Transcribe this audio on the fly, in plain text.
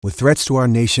With threats to our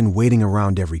nation waiting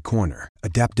around every corner,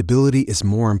 adaptability is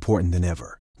more important than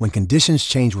ever. When conditions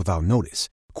change without notice,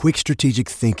 quick strategic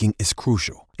thinking is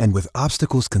crucial. And with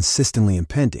obstacles consistently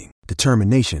impending,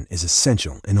 determination is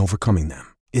essential in overcoming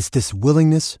them. It's this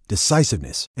willingness,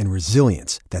 decisiveness, and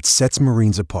resilience that sets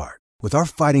Marines apart. With our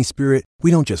fighting spirit, we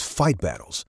don't just fight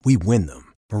battles, we win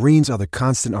them. Marines are the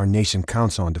constant our nation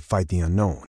counts on to fight the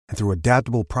unknown. And through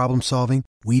adaptable problem solving,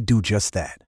 we do just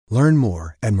that. Learn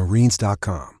more at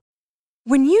marines.com.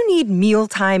 When you need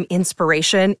mealtime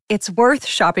inspiration, it's worth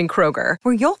shopping Kroger,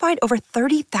 where you'll find over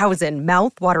 30,000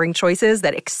 mouth-watering choices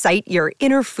that excite your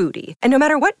inner foodie. And no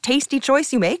matter what tasty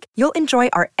choice you make, you'll enjoy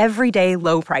our everyday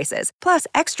low prices, plus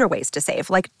extra ways to save,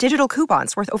 like digital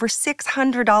coupons worth over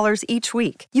 $600 each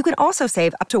week. You can also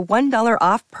save up to $1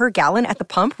 off per gallon at the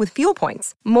pump with fuel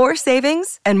points. More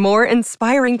savings and more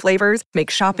inspiring flavors make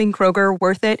shopping Kroger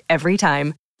worth it every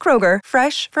time. Kroger,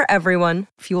 fresh for everyone.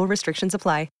 Fuel restrictions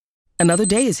apply. Another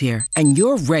day is here, and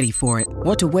you're ready for it.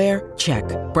 What to wear? Check.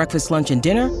 Breakfast, lunch, and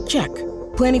dinner? Check.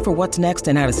 Planning for what's next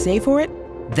and how to save for it?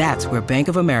 That's where Bank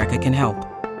of America can help.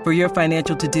 For your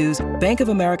financial to-dos, Bank of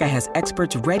America has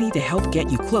experts ready to help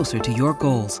get you closer to your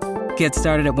goals. Get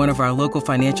started at one of our local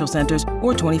financial centers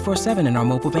or 24/7 in our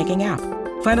mobile banking app.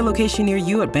 Find a location near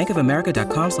you at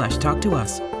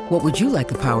bankofamerica.com/talktous. What would you like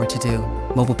the power to do?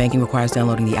 Mobile banking requires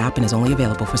downloading the app and is only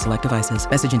available for select devices.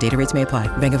 Message and data rates may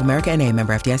apply. Bank of America N.A.,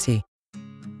 member FDIC.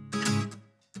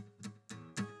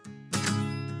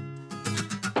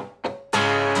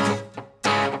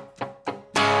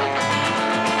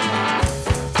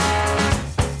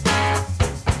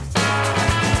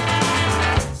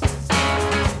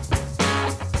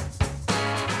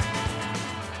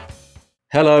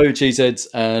 Hello, Cheeseheads,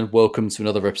 and welcome to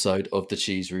another episode of the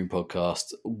Cheese Room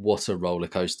podcast. What a roller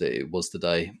coaster it was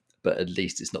today, but at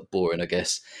least it's not boring, I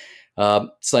guess.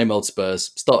 Same old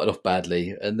Spurs, started off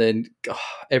badly, and then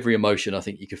every emotion I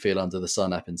think you could feel under the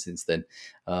sun happened since then.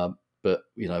 But,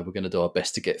 you know, we're going to do our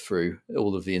best to get through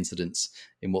all of the incidents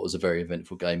in what was a very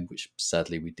eventful game, which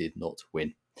sadly we did not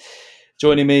win.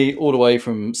 Joining me all the way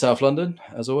from South London,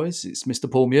 as always, it's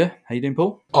Mr. Paul Muir. How you doing,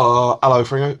 Paul? Hello,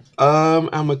 Fringo. How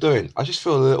am I doing? I just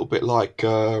feel a little bit like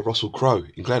Russell Crowe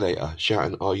in Gladiator,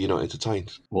 shouting, "Are you not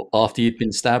entertained?" Well, after you'd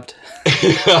been stabbed?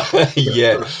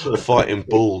 Yeah, fighting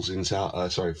bulls in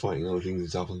fighting other things in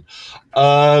South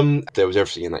London. There was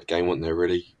everything in that game, wasn't there,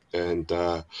 really? And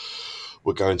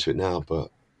we're going to it now,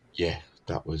 but yeah,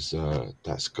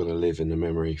 that's going to live in the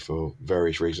memory for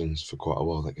various reasons for quite a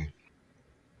while, that game.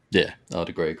 Yeah, I'd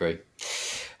agree.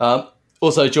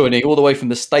 Also joining all the way from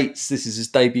the States, this is his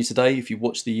debut today. If you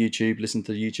watch the YouTube, listen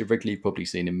to the YouTube regularly, you've probably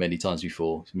seen him many times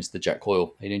before. It's Mr. Jack Hoyle.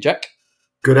 How you doing, Jack?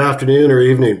 Good afternoon or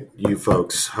evening, you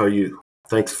folks. How are you?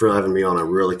 Thanks for having me on. I'm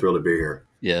really thrilled to be here.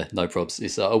 Yeah, no probs.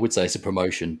 I would say it's a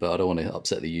promotion, but I don't want to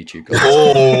upset the YouTube guys.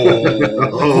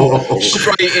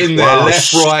 Straight in there, wow.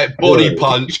 Left, right, body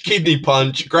punch, kidney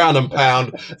punch, ground and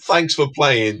pound. Thanks for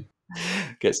playing.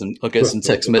 I'll get some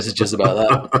text messages about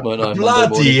that.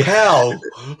 Bloody hell!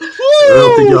 I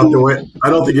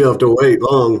don't think you have to wait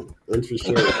long. That's for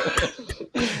sure.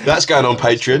 That's going on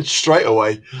Patreon straight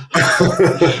away.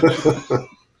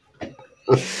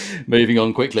 Moving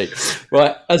on quickly.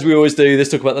 Right, as we always do, let's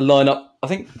talk about the lineup. I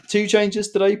think 2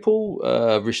 changes today, Paul.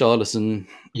 Richarlison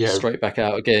straight back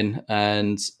out again,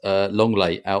 and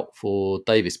Longley out for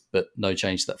Davis, but no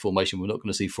change to that formation. We're not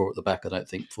going to see 4 at the back, I don't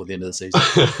think, before the end of the season.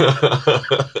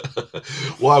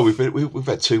 Why? We've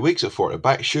had 2 weeks at 4 at the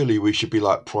back. Surely we should be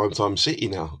like primetime City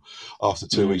now after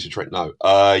 2 weeks of Trent. No.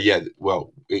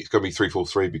 Well, it's going to be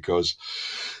 3-4-3 because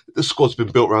the squad's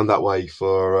been built around that way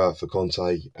for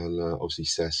Conte, and obviously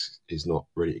Cesc is not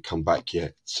ready to come back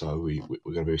yet. So we're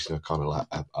going to be missing kind of like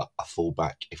a full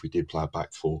back if we did play a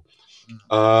back 4.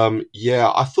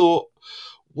 I thought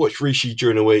watch Rishi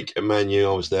during the week.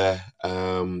 Emmanuel, I was there.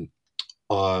 I'm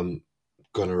going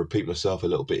to repeat myself a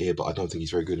little bit here, but I don't think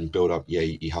he's very good in build up. Yeah,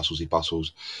 he hustles, he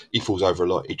bustles, he falls over a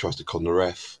lot. He tries to con the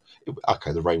ref.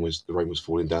 The rain was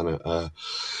falling down at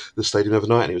the stadium the other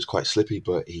night, and it was quite slippy.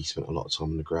 But he spent a lot of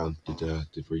time on the ground.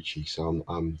 Did Richie? So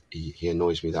he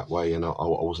annoys me that way, and I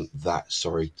wasn't that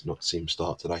sorry to not see him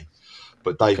start today.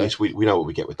 But Davies, we know what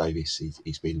we get with Davies.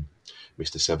 He's been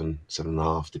Mr.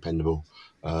 7.5, dependable.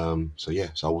 So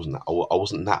I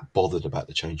wasn't that bothered about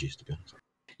the changes, to be honest.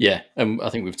 Yeah, and I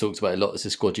think we've talked about it a lot. It's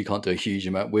a squad you can't do a huge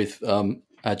amount with.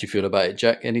 How do you feel about it,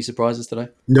 Jack? Any surprises today?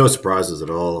 No surprises at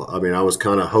all. I mean, I was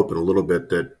kind of hoping a little bit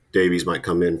that Davies might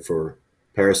come in for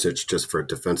Perisic just for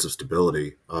defensive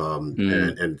stability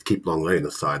and keep Longley in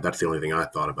the side. That's the only thing I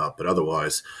thought about. But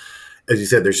otherwise, as you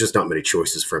said, there's just not many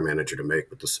choices for a manager to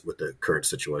make with the current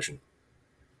situation.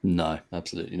 No,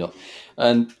 absolutely not.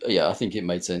 And yeah, I think it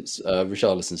made sense.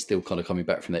 Richarlison's still kind of coming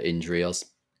back from that injury. I was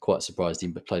quite surprised he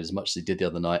played as much as he did the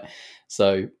other night.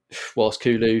 So whilst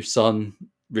Kulu, Son,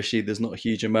 Rishi, there's not a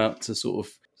huge amount to sort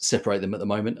of separate them at the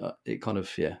moment. It kind of,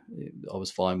 I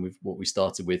was fine with what we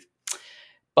started with.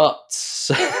 But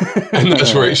and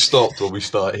that's where it stopped when we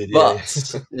started.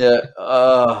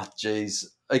 geez.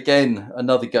 Again,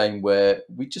 another game where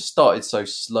we just started so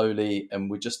slowly and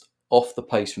we're just off the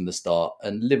pace from the start.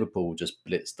 And Liverpool just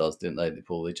blitzed us, didn't they,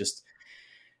 Paul? They just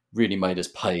really made us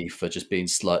pay for just being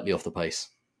slightly off the pace.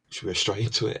 Should we go straight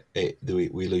into it?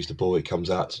 We lose the ball. It comes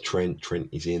out to Trent. Trent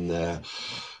is in there.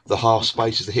 The half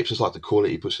space, as the hipsters like to call it,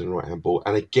 he puts in the right-hand ball.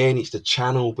 And again, it's the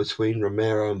channel between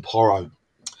Romero and Porro.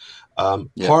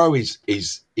 Porro is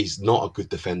not a good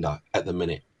defender at the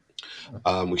minute.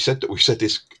 We've said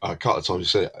this a couple of times. We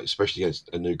said it, especially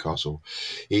against Newcastle.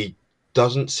 He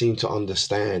doesn't seem to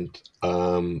understand,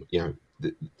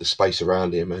 the space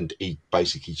around him, and he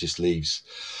basically just leaves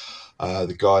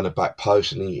the guy in the back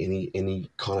post, and he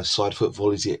kind of side foot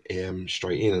volleys it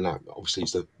straight in, and that obviously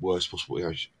is the worst possible.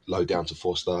 Low down to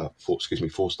four star.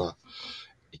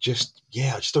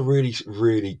 Just a really,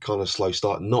 really kind of slow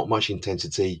start. Not much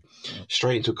intensity.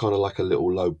 Straight into kind of like a little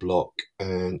low block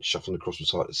and shuffling across from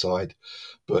side to side.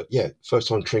 But yeah, first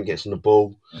time Trent gets on the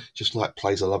ball, just like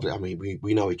plays a lovely. I mean,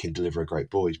 we know he can deliver a great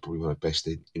ball. He's probably one of the best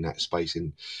in that space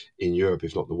in Europe,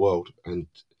 if not the world. And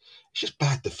it's just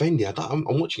bad defending. I'm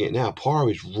watching it now. Porro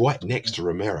is right next to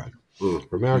Romero.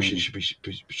 Romero should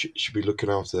be looking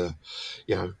after.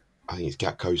 I think it's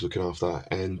Gakpo's looking after,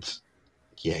 and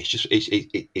yeah,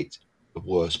 it's the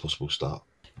worst possible start.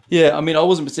 Yeah, I mean, I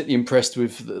wasn't particularly impressed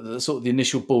with the sort of the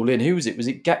initial ball in. Who was it? Was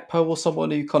it Gakpo or someone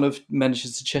who kind of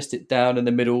manages to chest it down in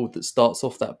the middle that starts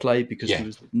off that play, because there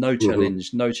was no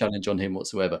challenge on him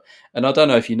whatsoever. And I don't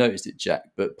know if you noticed it, Jack,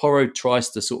 but Porro tries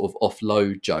to sort of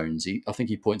offload Jones. I think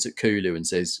he points at Kulu and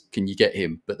says, "Can you get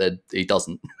him?" But then he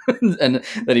doesn't, and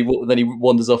then he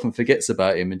wanders off and forgets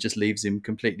about him and just leaves him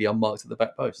completely unmarked at the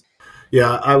back post.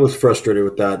 Yeah, I was frustrated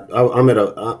with that.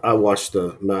 I watched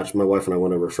the match. My wife and I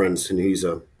went over friends, and he's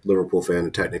a Liverpool fan,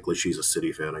 and technically she's a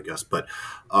City fan, I guess. But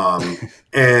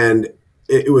and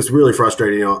it was really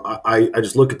frustrating. I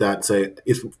just look at that and say,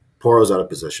 if Porro's out of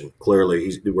position,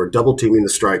 clearly we're double teaming the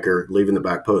striker, leaving the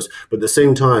back post. But at the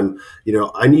same time,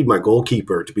 I need my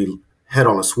goalkeeper to be head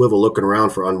on a swivel, looking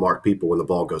around for unmarked people when the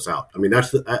ball goes out. I mean, I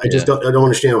don't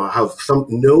understand how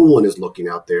no one is looking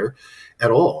out there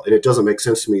at all. And it doesn't make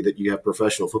sense to me that you have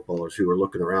professional footballers who are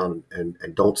looking around and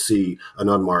don't see an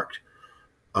unmarked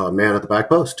man at the back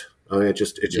post. I mean, it's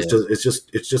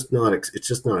just not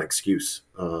an excuse.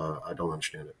 I don't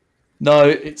understand it. No,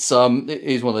 it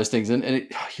is one of those things, and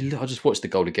I just watched the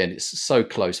goal again. It's so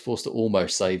close. Forster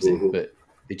almost saves it, but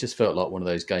it just felt like one of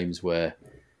those games where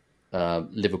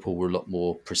Liverpool were a lot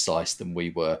more precise than we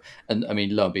were. And I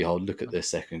mean, lo and behold, look at their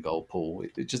second goal, Paul.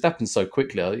 It just happened so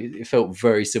quickly. It felt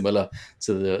very similar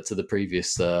to the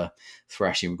previous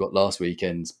thrashing we got last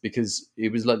weekend, because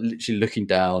it was like literally looking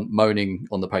down, moaning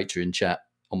on the Patreon chat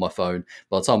on my phone.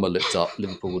 By the time I looked up,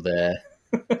 Liverpool were there.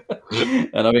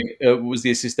 And I mean, was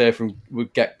the assist there from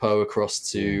Gakpo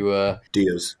across to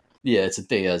Diaz? Yeah, to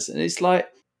Diaz. And it's like,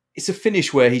 it's a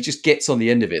finish where he just gets on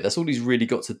the end of it. That's all he's really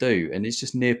got to do. And it's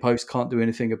just near post, can't do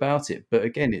anything about it. But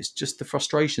again, it's just the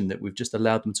frustration that we've just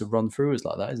allowed them to run through us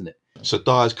like that, isn't it? So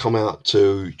Dyer's come out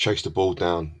to chase the ball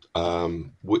down,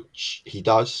 which he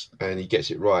does, and he gets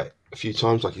it right a few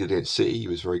times, like he did against City. He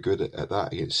was very good at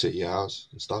that against City hours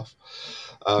and stuff.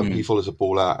 He follows the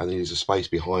ball out, and then there's a space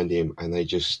behind him, and they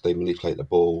manipulate the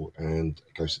ball, and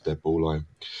it goes to their ball line.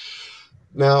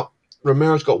 Now,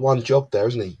 Romero's got one job there,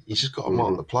 isn't he? He's just got to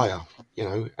mark the player,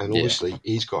 and obviously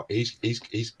he's got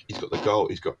the goal.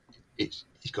 He's got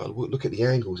to look at the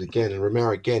angles again, and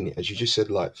Romero again, as you just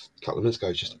said, like a couple of minutes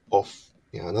ago, just off.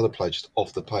 Another play just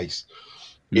off the pace.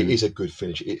 It is a good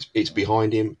finish. It's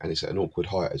behind him, and it's at an awkward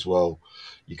height as well.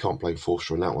 You can't blame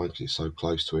Forster on that one because it's so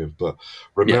close to him. But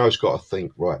Romero's got to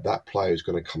think, right, that player is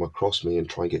going to come across me and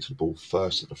try and get to the ball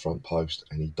first at the front post,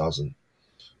 and he doesn't.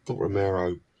 I thought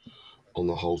Romero, on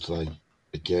the whole today,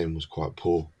 again, was quite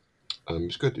poor. It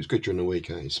was good. It was good during the week,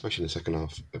 especially in the second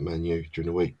half at Man U during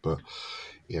the week. But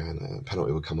and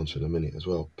penalty will come on to in a minute as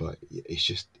well. But it's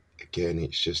just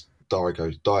Dyer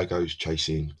goes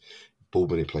chasing, ball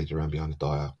manipulated around behind the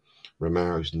Dyer.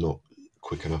 Romero's not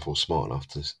quick enough or smart enough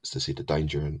to see the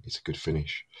danger, and it's a good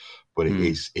finish. But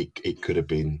it could have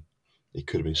been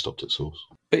stopped at source.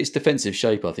 But it's defensive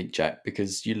shape, I think, Jack,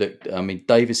 because you look. I mean,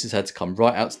 Davis has had to come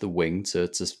right out to the wing to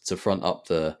front up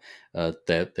their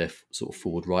sort of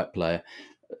forward right player.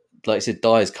 Like I said,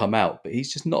 Dyer's come out, but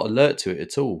he's just not alert to it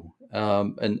at all.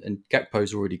 and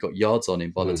Gakpo's already got yards on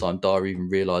him by the time Dyer even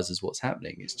realises what's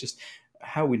happening. It's just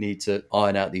how we need to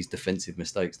iron out these defensive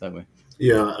mistakes, don't we?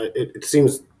 Yeah, it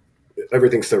seems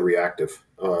everything's so reactive.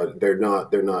 They're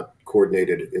not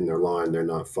coordinated in their line. They're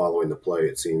not following the play,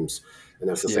 it seems. And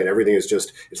that's the thing. Everything is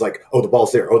just, it's like, oh, the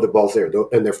ball's there. Oh, the ball's there.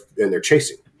 And they're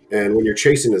chasing. And when you're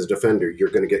chasing as a defender, you're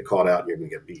going to get caught out and you're going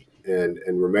to get beat. And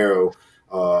Romero,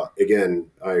 again,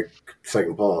 I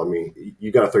second Paul. I mean,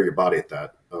 you got to throw your body at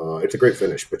that. It's a great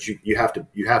finish, but you have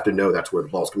to know that's where the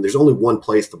ball's coming. There's only one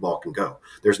place the ball can go.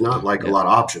 There's not like a lot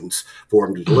of options for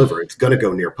him to deliver. It's going to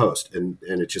go near post, and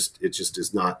it just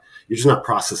is not. You're just not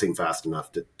processing fast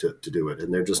enough to do it.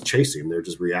 And they're just chasing. They're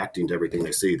just reacting to everything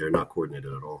they see. They're not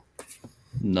coordinated at all.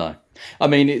 No, I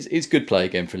mean it's good play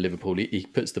again for Liverpool. He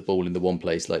puts the ball in the one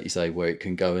place, like you say, where it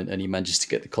can go, and he manages to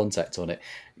get the contact on it.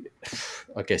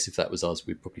 I guess if that was us,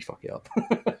 we'd probably fuck it up,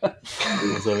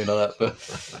 something like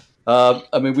that. But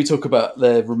I mean, we talk about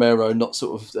Romero not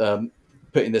sort of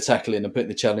putting the tackle in and putting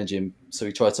the challenge in, so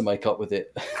he tried to make up with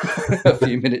it a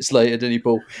few minutes later, didn't he,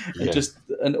 Paul? Yeah. Just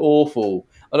an awful.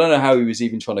 I don't know how he was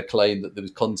even trying to claim that there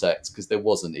was contact because there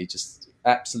wasn't. He just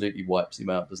absolutely wipes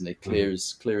him out, doesn't he? Clear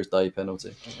as day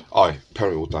penalty.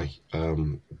 Penalty all day.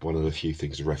 One of the few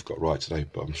things the ref got right today,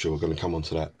 but I'm sure we're going to come on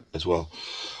to that as well.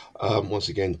 Once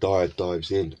again, Dyer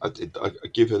dives in. I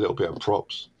give a little bit of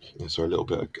props. So a little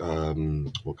bit of,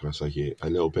 what can I say here? A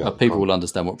little bit. People will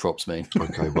understand what props mean.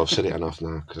 Okay, well, I've said it enough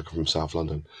now because I come from South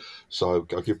London. So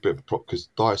I'll give a bit of a prop because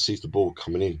Dyer sees the ball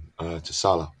coming in to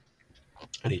Salah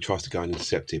and he tries to go and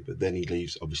intercept it, but then he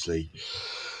leaves, obviously,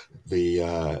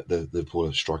 the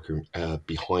ball striker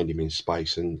behind him in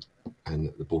space, and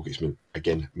the ball gets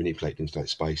manipulated into that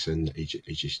space, and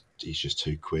he's just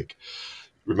too quick.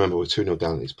 Remember, we're 2-0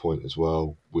 down at this point as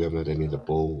well. We haven't had any of the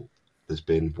ball. There's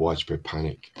been widespread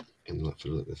panic for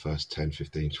the first 10,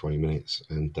 15, 20 minutes,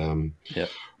 and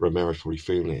Romero's probably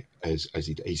feeling it as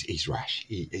he's rash.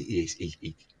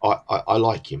 I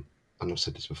like him, and I've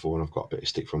said this before, and I've got a bit of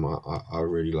stick from him. I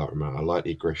really like Romero. I like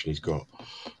the aggression he's got.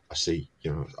 I see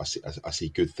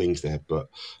good things there, but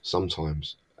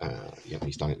sometimes,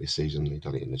 he's done it this season. He's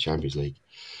done it in the Champions League.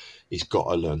 He's got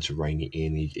to learn to rein it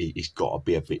in. He's got to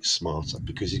be a bit smarter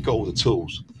because he's got all the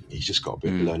tools. He's just got to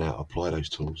learn how to apply those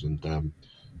tools. And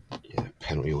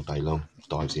penalty all day long.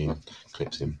 Dives in,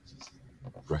 clips him.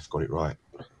 Ref got it right.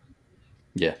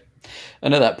 Yeah.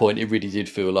 And at that point, it really did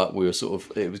feel like it was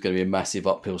going to be a massive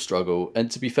uphill struggle. And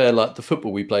to be fair, like the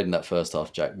football we played in that first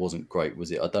half, Jack, wasn't great,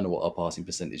 was it? I don't know what our passing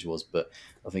percentage was, but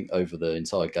I think over the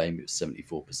entire game, it was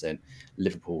 74%.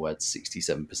 Liverpool had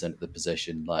 67% of the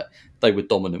possession. Like they were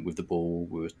dominant with the ball.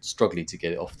 We were struggling to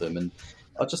get it off them. And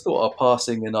I just thought our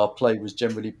passing and our play was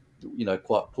generally,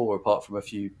 quite poor, apart from a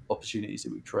few opportunities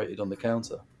that we created on the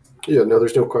counter. Yeah, no,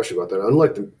 there's no question about that.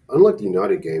 Unlike the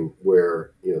United game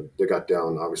where they got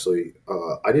down, obviously,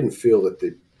 I didn't feel that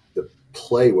the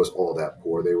play was all that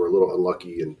poor. They were a little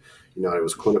unlucky, and United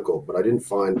was clinical, but I didn't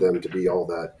find them to be all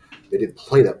that. They didn't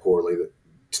play that poorly.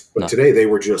 But today they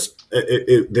were just.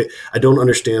 I don't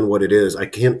understand what it is.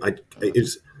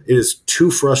 It is too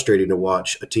frustrating to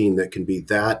watch a team that can be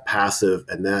that passive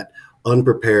and that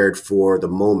unprepared for the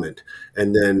moment.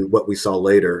 And then what we saw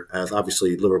later, as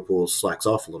obviously Liverpool slacks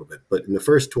off a little bit, but in the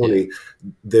first 20,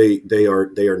 they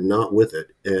are not with it.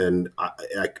 And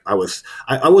I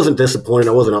wasn't disappointed.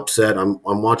 I wasn't upset. I'm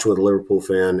watching with a Liverpool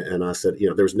fan, and I said,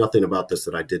 there's nothing about this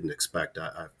that I didn't expect.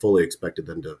 I fully expected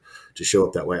them to show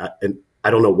up that way. And I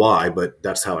don't know why, but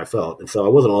that's how I felt. And so I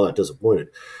wasn't all that disappointed.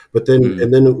 But then,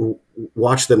 and then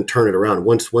watch them turn it around.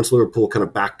 Once Liverpool kind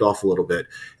of backed off a little bit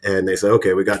and they say,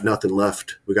 okay, we got nothing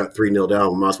left. We got 3-0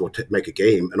 down. We might as well make a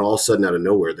game. And all of a sudden out of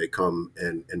nowhere, they come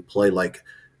and play like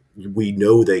we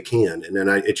know they can. And then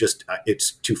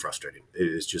it's too frustrating. It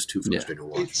is just too frustrating to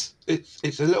watch.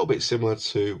 It's a little bit similar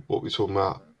to what we were talking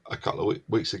about a couple of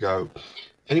weeks ago.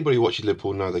 Anybody watching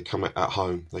Liverpool know they come at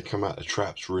home. They come out the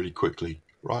traps really quickly,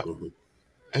 right? Mm-hmm.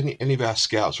 Any of our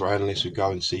scouts or analysts who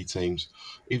go and see teams,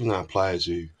 even our players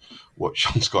who watch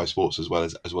on Sky Sports as well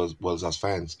as us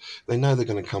fans, they know they're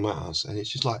going to come at us, and it's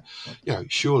just like,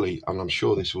 surely, and I'm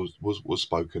sure this was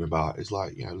spoken about. It's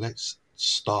like, let's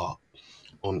start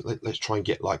on. Let's try and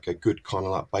get like a good kind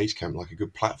of like base camp, like a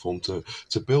good platform to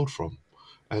build from.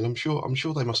 And I'm sure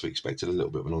they must have expected a little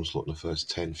bit of an onslaught in the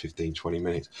first 10, 15, 20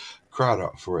 minutes. Crowd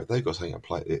up for it. They've got something to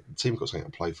play. The team got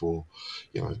something to play for.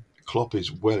 Klopp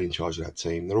is well in charge of that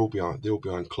team. They're all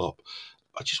behind Klopp.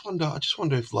 I just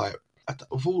wonder if, like,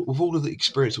 with all of the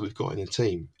experience that we've got in the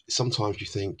team, sometimes you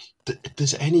think,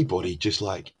 does anybody just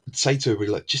like say to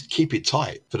everybody, like, just keep it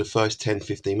tight for the first 10,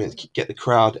 15 minutes, get the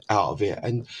crowd out of it?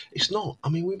 And it's not. I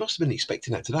mean, we must have been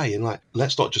expecting that today. And like,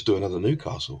 let's not just do another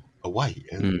Newcastle away.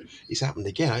 And it's happened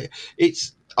again.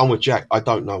 I'm with Jack. I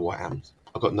don't know what happened.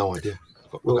 I've got no idea.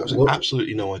 I've got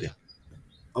absolutely no idea.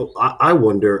 Oh, I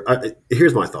wonder.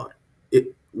 Here's my thought.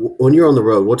 When you're on the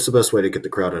road, what's the best way to get the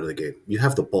crowd out of the game? You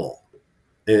have the ball.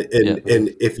 And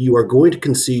if you are going to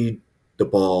concede the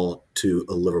ball to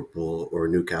a Liverpool or a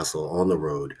Newcastle on the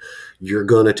road, you're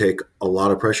going to take a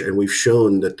lot of pressure. And we've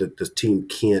shown that the team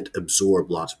can't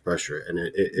absorb lots of pressure,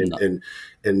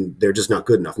 and they're just not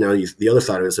good enough. Now, the other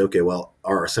side of it is, okay, well,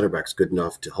 are our center backs good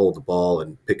enough to hold the ball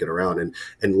and pick it around?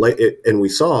 And we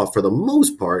saw, for the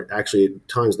most part, actually, at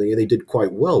times they did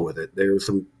quite well with it. There was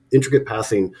some intricate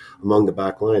passing among the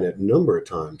back line at a number of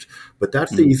times. But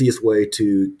that's the easiest way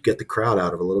to get the crowd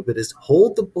out of a little bit, is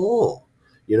hold the ball.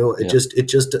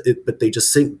 But they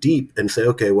just sink deep and say,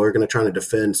 okay, well, we're going to try to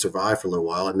defend, survive for a little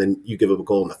while. And then you give up a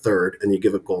goal in the third and you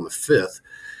give up a goal in the fifth,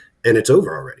 and it's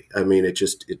over already. I mean,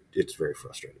 it's very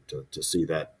frustrating to see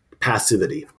that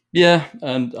passivity. Yeah,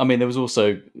 and I mean, there was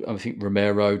also, I think,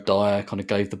 Romero, Dyer kind of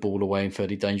gave the ball away in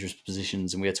fairly dangerous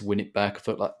positions, and we had to win it back. I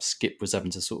felt like Skip was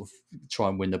having to sort of try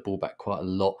and win the ball back quite a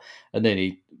lot, and then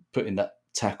he put in that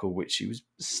tackle, which he was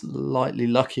slightly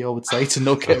lucky, I would say, to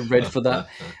not get a red for that.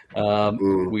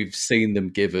 We've seen them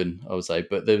given, I would say,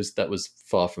 but that was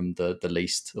far from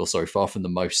far from the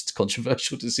most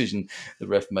controversial decision the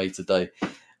ref made today.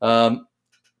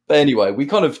 But anyway, we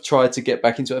kind of tried to get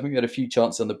back into it. I think we had a few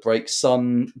chances on the break.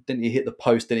 Son, didn't he hit the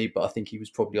post, didn't he? But I think he was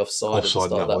probably offside at the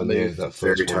start of that move. Yeah, that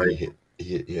first one he hit.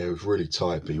 It was really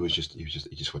tight, but he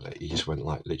just went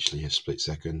like literally a split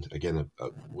second. Again,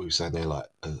 we were saying there like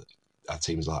our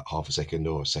team's like half a second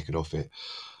or a second off it.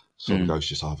 Some goes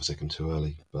just half a second too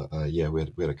early. But we had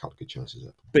a couple of good chances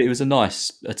there. But it was a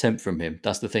nice attempt from him.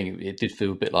 That's the thing. It did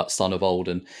feel a bit like Son of old,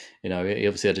 and he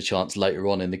obviously had a chance later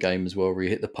on in the game as well where he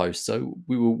hit the post. So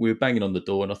we were banging on the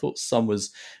door, and I thought Son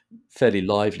was fairly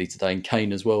lively today, and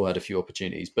Kane as well had a few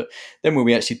opportunities. But then when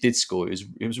we actually did score, it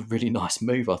was a really nice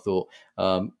move. I thought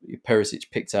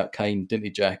Perisic picked out Kane, didn't he,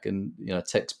 Jack? And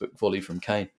textbook volley from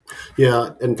Kane.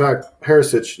 Yeah, in fact,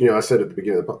 Perisic. I said at the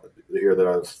beginning of the here that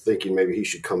I was thinking maybe he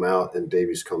should come out and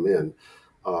Davies come in.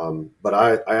 But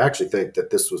I actually think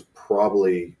that this was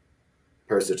probably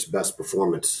Perisic's best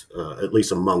performance, at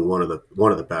least among one of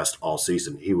the best all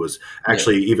season. He was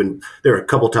actually there were a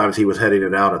couple times he was heading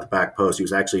it out at the back post. He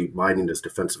was actually minding his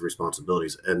defensive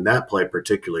responsibilities. And that play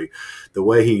particularly, the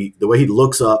way he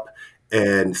looks up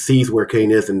and sees where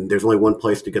Kane is, and there's only one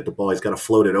place to get the ball. He's got to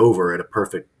float it over at a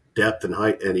perfect depth and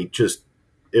height, and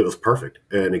it was perfect,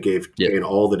 and it gave Kane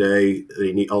all the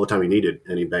time he needed,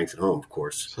 and he banks it home, of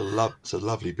course. It's a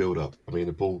lovely build-up. I mean,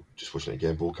 the ball, just watching it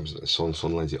again, ball comes into Son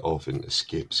lays it off into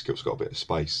Skip. Skip's got a bit of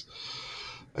space.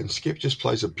 And Skip just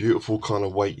plays a beautiful kind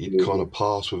of weighted kind of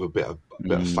pass with a bit of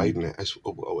fade in it.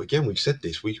 Again, we've said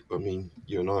this. You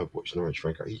and I have watched Norwich,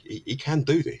 Franco. He can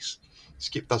do this.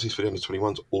 Skip does this for the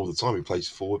under-21s all the time. He plays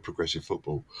forward progressive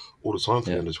football all the time for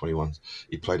the under-21s.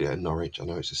 He played it at Norwich. I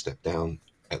know it's a step down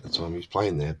at the time he was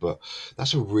playing there, but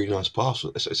that's a really nice pass.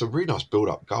 It's a really nice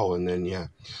build-up goal, and then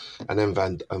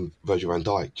Virgil van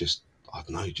Dijk just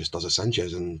does a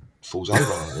Sanchez and falls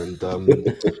over. And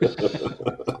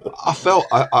I felt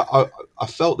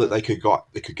that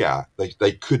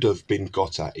they could have been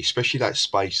got at, especially that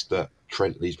space that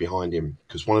Trent leaves behind him,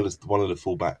 because one of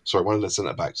the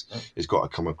centre backs has got to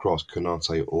come across,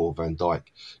 Konate or Van Dijk,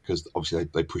 because obviously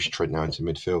they push Trent now into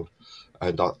midfield,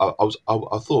 and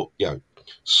I thought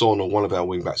Son or one of our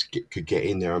wing backs could get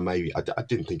in there, and maybe I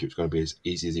didn't think it was going to be as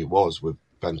easy as it was with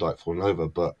Van Dijk falling over,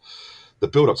 but the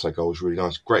build-up to that goal was really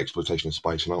nice. Great exploitation of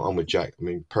space, and I'm with Jack. I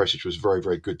mean, Perisic was very,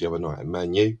 very good the other night at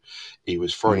Man U. He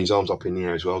was throwing his arms up in the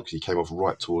air as well, because he came off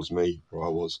right towards me where I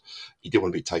was. He didn't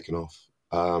want to be taken off,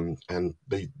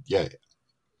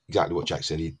 exactly what Jack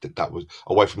said. That was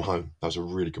away from home. That was a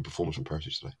really good performance from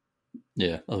Perisic today.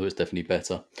 Yeah, I thought it was definitely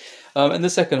better. And the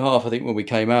second half, I think when we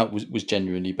came out, was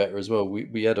genuinely better as well.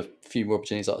 We had a few more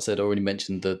opportunities. Like I said, I already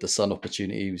mentioned the Son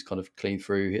opportunity. He was kind of clean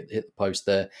through, hit the post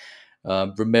there.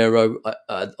 Romero,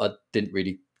 I didn't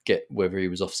really get whether he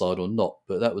was offside or not,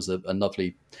 but that was a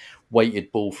lovely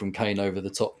weighted ball from Kane over the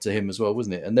top to him as well,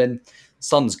 wasn't it? And then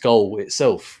Son's goal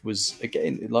itself was,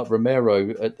 again, like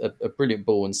Romero, a brilliant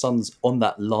ball, and Son's on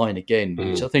that line again,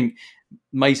 which I think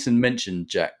Mason mentioned,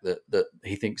 Jack, that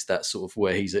he thinks that's sort of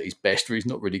where he's at his best, where he's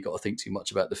not really got to think too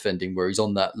much about defending, where he's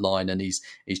on that line and he's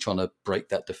trying to break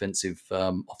that defensive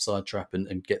offside trap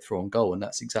and get through on goal, and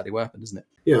that's exactly what happened, isn't it?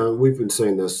 Yeah, we've been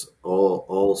saying this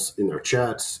all in our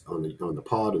chats on the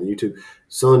pod on the YouTube.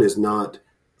 Son is not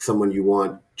someone you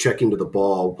want checking to the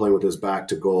ball, playing with his back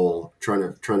to goal, trying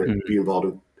to be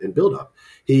involved in build up.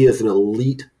 He is an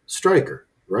elite striker,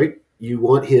 right? You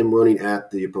want him running at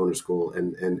the opponent's goal,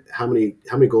 and how many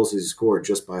goals has he scored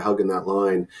just by hugging that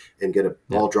line and get a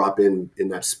ball drop in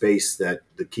that space that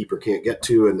the keeper can't get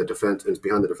to, and the defense is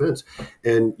behind the defense.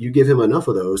 And you give him enough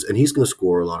of those, and he's going to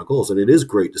score a lot of goals. And it is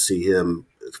great to see him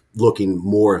looking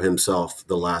more of himself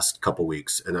the last couple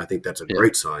weeks, and I think that's a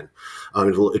great sign.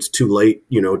 It's too late,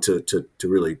 to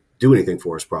really do anything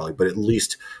for us probably, but at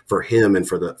least for him and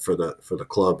for the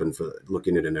club and for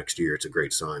looking into next year, it's a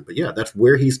great sign. But yeah, that's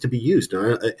where he's to be used.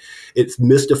 It's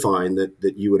mystifying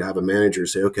that you would have a manager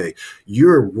say, okay,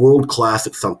 you're world class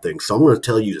at something, so I'm going to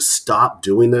tell you to stop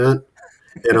doing that,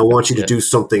 and I want you to do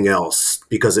something else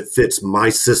because it fits my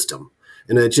system.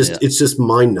 And it's just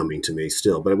mind numbing to me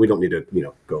still, but we don't need to,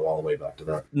 go all the way back to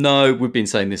that. No, we've been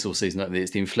saying this all season.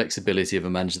 It's the inflexibility of a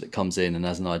manager that comes in and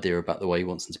has an idea about the way he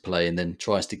wants them to play, and then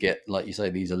tries to get, like you say,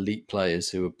 these elite players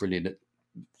who are brilliant at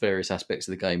various aspects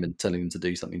of the game and telling them to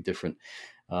do something different.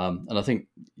 And I think,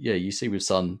 you see with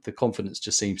Son, the confidence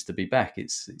just seems to be back.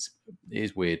 It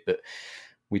is weird, but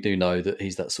we do know that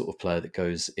he's that sort of player that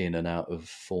goes in and out of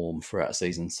form throughout a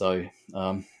season. So,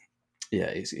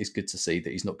 it's good to see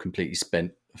that he's not completely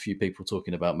spent. A few people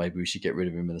talking about maybe we should get rid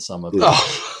of him in the summer. But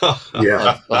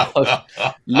I've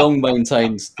long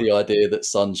maintained the idea that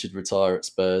Son should retire at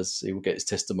Spurs. He will get his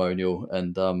testimonial,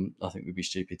 and I think we'd be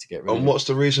stupid to get rid of him. And what's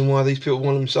the reason why these people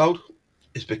want him sold?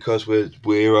 It's because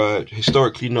we're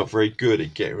historically not very good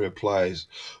at getting rid of players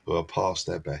who are past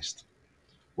their best.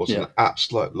 What's an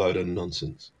absolute load of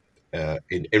nonsense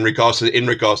in regards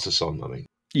to Son, I mean.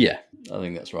 Yeah, I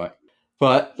think that's right.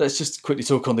 Right, let's just quickly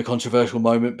talk on the controversial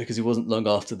moment, because it wasn't long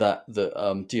after that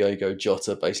Diogo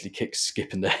Jota basically kicked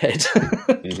Skip in the head.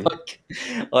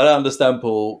 I don't understand,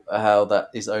 Paul, how that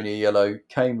is only a yellow.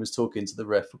 Kane was talking to the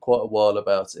ref for quite a while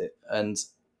about it. And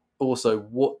also,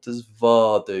 what does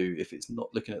VAR do if it's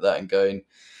not looking at that and going,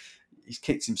 he's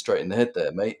kicked him straight in the head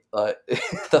there, mate? Like,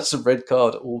 that's a red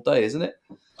card all day, isn't it?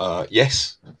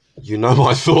 Yes. You know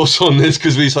my thoughts on this,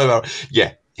 because we say about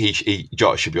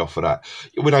Jota should be off for that.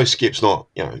 We know Skip's not,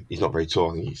 he's not very tall.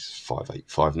 I think he's 5'8",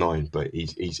 5'9", but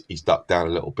he's ducked down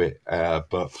a little bit.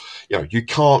 But you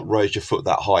can't raise your foot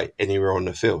that high anywhere on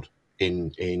the field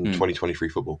in 2023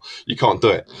 football. You can't do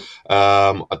it.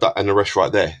 And the rest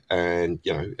right there. And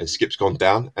and Skip's gone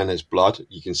down, and there's blood.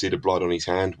 You can see the blood on his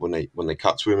hand when they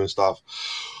cut to him and stuff.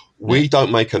 We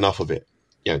don't make enough of it.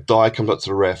 Dyer comes up to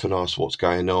the ref and asks what's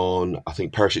going on. I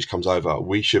think Perisic comes over.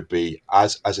 We should be,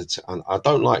 and I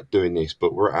don't like doing this,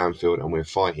 but we're at Anfield and we're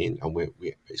fighting, and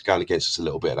it's going against us a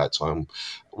little bit at that time.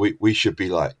 We should be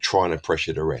like trying to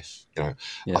pressure the ref. I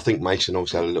think Mason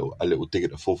also had a little dig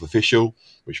at the fourth official,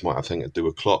 which might have something to do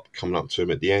with Klopp coming up to him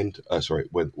at the end.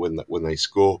 When they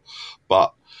score,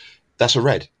 but that's a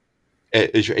red.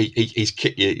 He's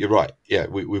kicked. You're right. Yeah,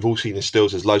 we've all seen the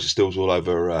stills. There's loads of stills all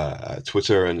over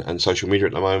Twitter and social media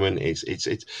at the moment.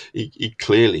 He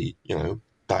clearly,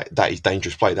 that is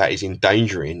dangerous play. That is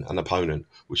endangering an opponent,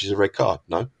 which is a red card.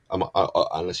 No,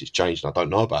 unless it's changed and I don't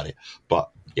know about it. But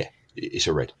yeah, it's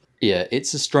a red. Yeah,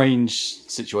 it's a strange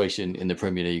situation in the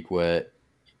Premier League where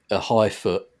a high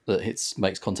foot that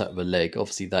makes contact with a leg,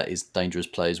 obviously that is dangerous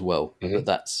play as well. Mm-hmm. But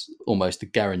that's almost a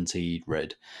guaranteed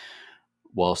red.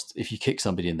 Whilst if you kick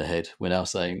somebody in the head, we're now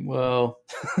saying, well,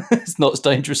 it's not as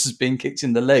dangerous as being kicked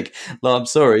in the leg. Like, I'm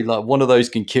sorry, like one of those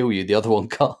can kill you, the other one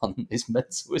can't. It's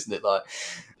mental, isn't it? Like,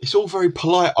 it's all very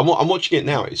polite. I'm watching it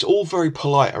now. It's all very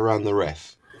polite around the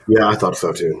ref. Yeah, I thought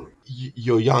so too.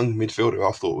 Your young midfielder,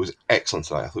 I thought was excellent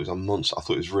today. I thought he was a monster. I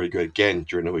thought he was really good again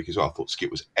during the week as well. I thought Skip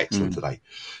was excellent today.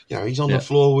 He's on the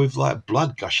floor with like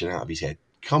blood gushing out of his head.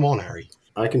 Come on, Harry.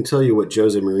 I can tell you what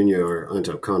Jose Mourinho or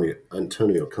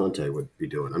Antonio Conte would be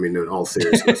doing. I mean, in all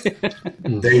seriousness,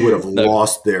 they would have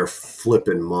lost their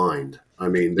flipping mind. I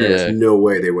mean, there's no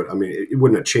way they would. I mean, it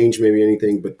wouldn't have changed maybe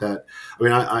anything, but that. I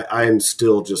mean, I am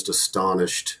still just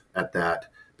astonished at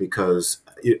that because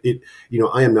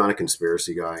I am not a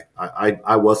conspiracy guy.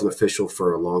 I was an official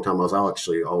for a long time. I was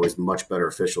actually always much better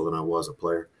official than I was a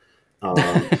player.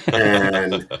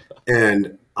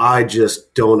 And I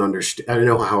just don't understand. I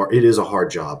know how it is a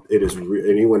hard job. It is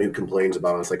anyone who complains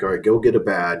about it. It's like, all right, go get a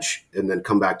badge and then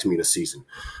come back to me in a season.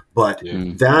 But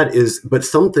but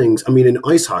some things. I mean, in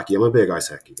ice hockey, I'm a big ice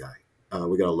hockey guy.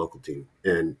 We got a local team,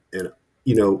 and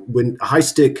when a high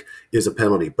stick is a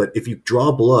penalty, but if you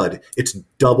draw blood, it's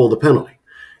double the penalty.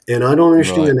 And I don't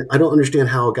understand. Right. I don't understand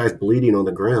how a guy's bleeding on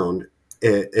the ground,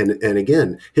 and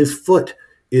again, his foot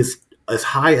is as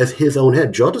high as his own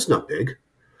head. Jota's not big.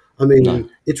 I mean,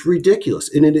 It's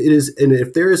ridiculous. And it is. And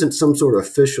if there isn't some sort of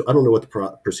official, I don't know what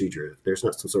the procedure is. If there's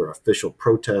not some sort of official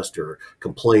protest or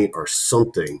complaint or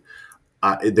something,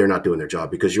 they're not doing their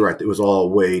job, because you're right. It was all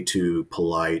way too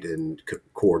polite and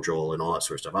cordial and all that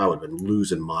sort of stuff. I would have been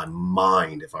losing my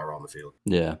mind if I were on the field.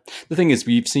 Yeah. The thing is,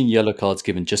 we've seen yellow cards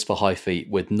given just for high feet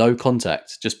with no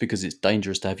contact, just because it's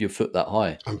dangerous to have your foot that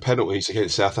high. And penalties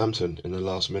against Southampton in the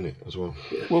last minute as well.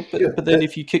 Yeah. Well, but then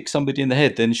if you kick somebody in the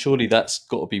head, then surely that's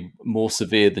got to be more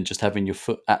severe than just having your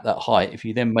foot at that height. If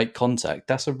you then make contact,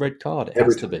 that's a red card. It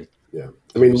has to be. Yeah.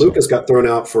 I mean, Lucas got thrown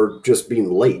out for just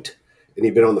being late. And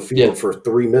he'd been on the field for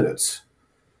 3 minutes.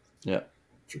 Yeah.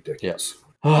 It's ridiculous.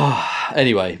 Yeah.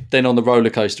 Anyway, then on the roller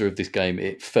coaster of this game,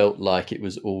 it felt like it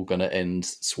was all going to end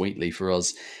sweetly for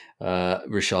us.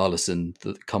 Richarlison,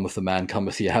 cometh the man,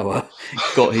 cometh the hour,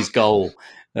 got his goal.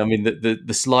 I mean,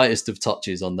 the slightest of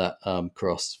touches on that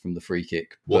cross from the free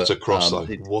kick. What a cross, though!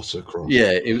 What a cross!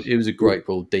 Yeah, it was a great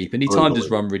ball deep, and he timed his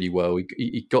run really well.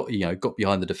 He got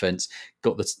behind the defence,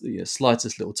 got the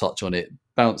slightest little touch on it,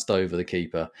 bounced over the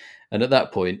keeper, and at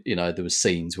that point, there was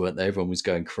scenes, weren't there? Everyone was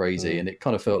going crazy, and it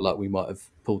kind of felt like we might have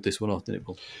pulled this one off, didn't it,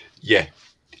 Paul? Yeah,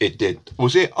 it did.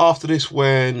 Was it after this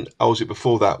when? Or was it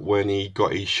before that when he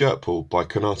got his shirt pulled by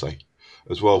Konate?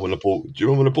 As well, when the ball, do you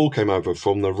remember when the ball came over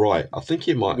from the right? I think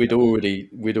it might. We'd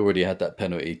already had that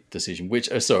penalty decision. Which,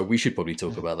 sorry, we should probably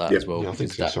talk about that as well. Yeah, I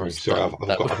think so. Sorry, I've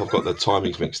got the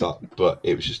timings mixed up. But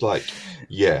it was just like,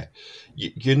 you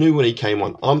knew when he came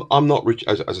on. I'm not,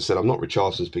 as I said, I'm not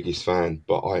Richarlison's biggest fan,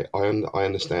 but I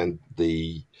understand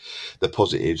the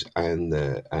positives and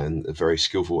the very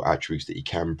skillful attributes that he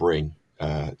can bring.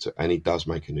 And he does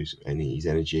make a use of his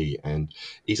energy, and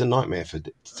he's a nightmare for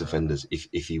defenders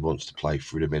if he wants to play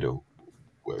through the middle,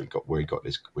 where he got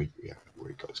this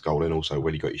goal, and also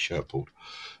when he got his shirt pulled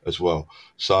as well.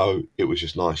 So it was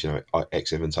just nice,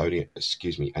 ex-Evertonian,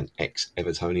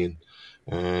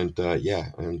 and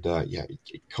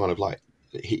it kind of like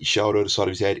hit his shoulder, the side of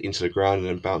his head, into the ground, and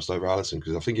then bounced over Alisson.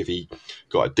 Because I think if he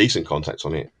got a decent contact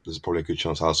on it, there's probably a good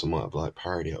chance Alisson might have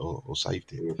parried it or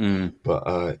saved it.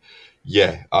 But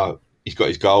he's got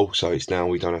his goal, so it's now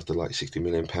we don't have to £60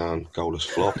 million goalless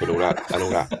flop and all that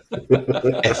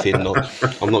effing.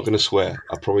 I'm not going to swear.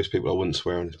 I promise people I wouldn't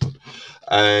swear on this pod.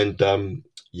 And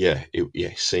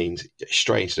scenes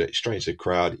strange to the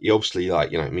crowd. He obviously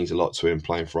it means a lot to him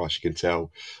playing for us. You can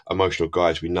tell, emotional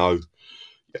guys we know.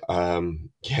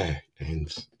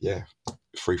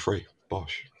 Free,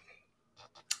 Bosh.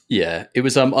 Yeah, it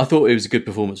was. I thought it was a good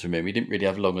performance from him. He didn't really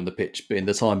have long on the pitch, but in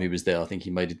the time he was there, I think he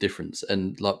made a difference.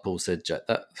 And like Paul said, Jack,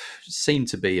 that seemed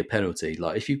to be a penalty.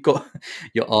 Like if you've got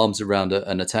your arms around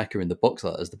an attacker in the box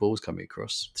like that as the ball's coming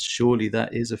across, surely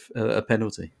that is a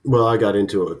penalty. Well, I got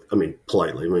into it. I mean,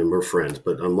 politely. I mean, we're friends,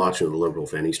 but I'm watching the Liverpool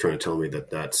fan. He's trying to tell me that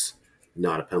that's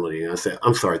not a penalty. And I said,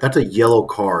 I'm sorry, that's a yellow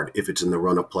card if it's in the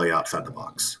run-up play outside the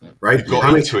box, right? You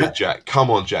got into it, Jack. Come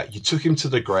on, Jack. You took him to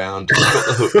the ground, you got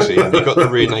the hooks in, you got the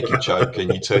rear naked choke,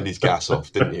 and you turned his gas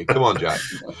off, didn't you? Come on, Jack.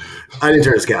 I didn't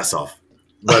turn his gas off.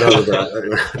 But other than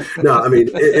that, no, I mean,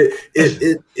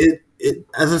 it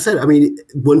as I said, I mean,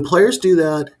 when players do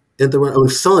that, when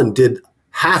Son did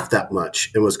half that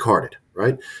much and was carded,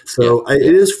 right? So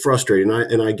it is frustrating,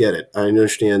 and I get it. I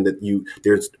understand that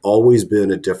there's always been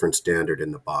a different standard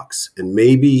in the box, and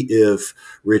maybe if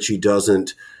Richie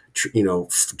doesn't,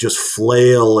 just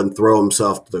flail and throw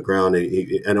himself to the ground,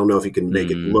 I don't know if he can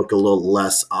make it look a little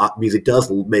less, because it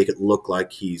does make it look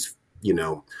like he's,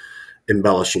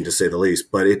 embellishing to say the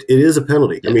least. But it is a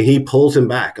penalty. Yeah. I mean, he pulls him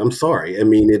back. I'm sorry. I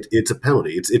mean, it's a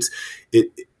penalty.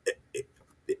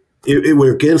 It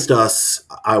were against us,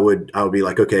 I would be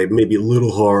like, okay, maybe a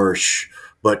little harsh,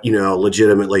 but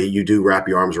legitimately, you do wrap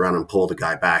your arms around and pull the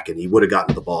guy back, and he would have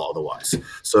gotten the ball otherwise.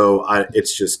 So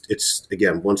it's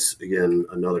once again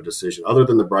another decision. Other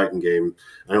than the Brighton game,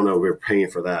 I don't know, we're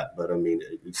paying for that, but I mean,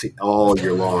 all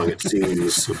year long it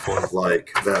seems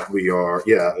like that we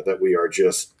are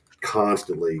just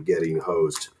constantly getting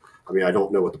hosed. I mean, I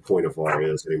don't know what the point of VAR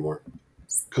is anymore.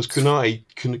 Because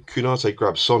Konate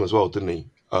grabbed Son as well, didn't he?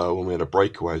 When we had a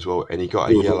breakaway as well, and he got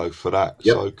a yellow for that.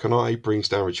 Yep. So Konate brings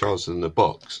down Richarlison in the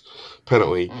box,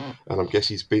 penalty, and I guess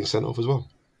he's been sent off as well.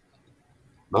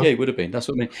 No? Yeah, it would have been. That's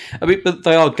what I mean. But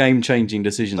they are game-changing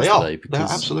decisions They are. today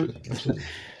because Absolutely.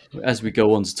 as we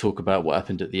go on to talk about what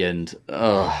happened at the end,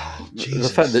 the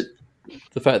Jesus. fact that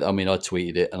I mean, I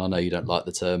tweeted it, and I know you don't like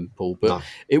the term, Paul, but No.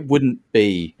 it wouldn't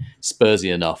be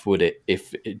Spursy enough, would it,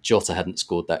 if Jota hadn't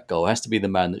scored that goal? It has to be the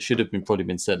man that should have probably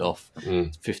been sent off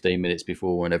 15 minutes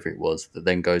before, whenever it was, that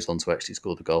then goes on to actually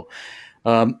score the goal.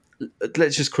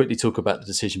 Let's just quickly talk about the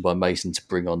decision by Mason to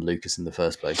bring on Lucas in the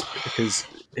first place, because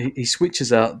he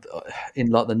switches out in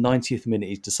like the 90th minute.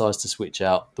 He decides to switch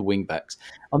out the wing backs.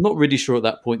 I'm not really sure at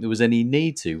that point there was any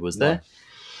need to, was there?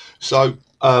 So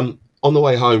on the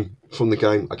way home from the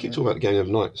game, I keep talking about the game the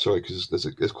other night, sorry, because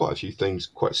there's quite a few things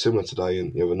quite similar today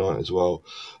and the other night as well.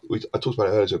 I talked about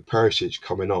it earlier, Perisic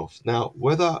coming off. Now,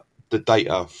 whether the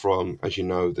data from, as you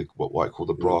know, what I call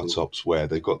the bra tops, where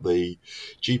they've got the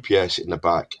GPS in the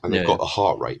back and they've got the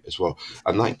heart rate as well,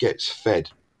 and that gets fed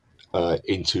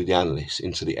into the analysts,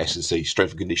 into the S&C,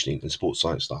 strength and conditioning and sports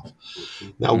science stuff.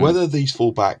 Now, whether these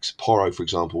fullbacks, Porro, for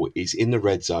example, is in the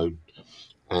red zone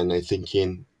and they're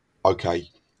thinking, okay,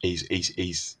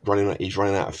 he's running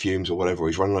out of fumes or whatever,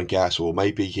 he's running on gas, or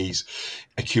maybe he's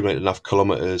accumulated enough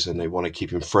kilometres and they want to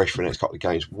keep him fresh for the next couple of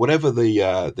games. Whatever the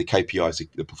KPIs,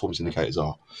 the performance indicators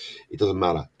are, it doesn't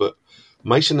matter. But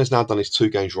Mason has now done his 2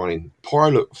 games running.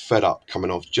 Porro looked fed up coming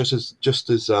off, just as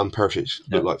Perisic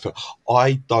looked like fed up.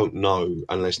 I don't know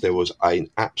unless there was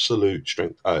an absolute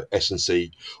strength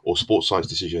S&C or sports science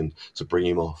decision to bring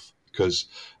him off, because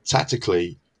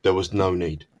tactically there was no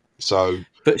need. So,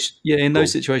 but in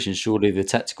those situations, surely the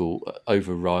tactical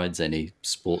overrides any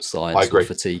sports science or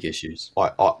fatigue issues.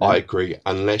 I agree,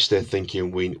 unless they're thinking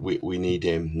we need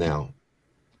him now.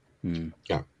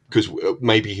 Yeah, because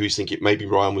maybe he was thinking, maybe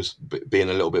Ryan was being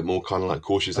a little bit more kind of like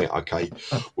cautious. Think, okay,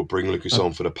 we'll bring Lucas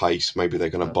on for the pace. Maybe they're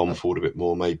going to bomb forward a bit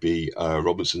more. Maybe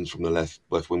Robinson's from the left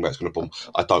wing back's going to bomb.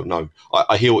 I don't know.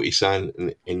 I hear what he's saying,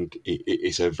 and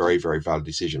it's a very, very valid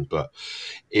decision. But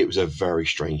it was a very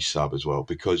strange sub as well,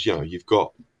 because you've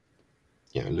got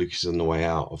Lucas is on the way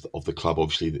out of the club.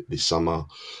 Obviously this summer,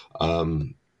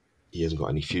 he hasn't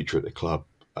got any future at the club.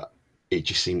 It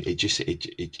just seemed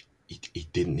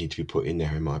it didn't need to be put in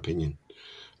there, in my opinion.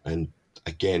 And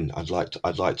again, I'd like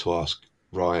to ask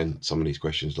Ryan some of these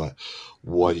questions, like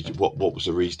what was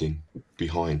the reasoning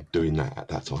behind doing that at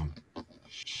that time?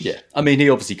 Yeah, I mean, he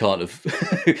obviously can't have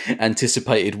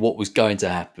anticipated what was going to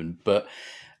happen, but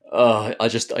I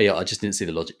just didn't see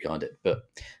the logic behind it. But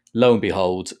lo and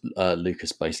behold,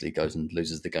 Lucas basically goes and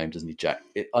loses the game, doesn't he, Jack?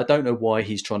 I don't know why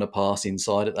he's trying to pass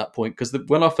inside at that point, because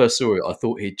when I first saw it, I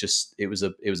thought it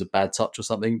was a bad touch or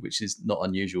something, which is not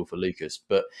unusual for Lucas.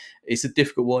 But it's a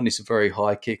difficult one. It's a very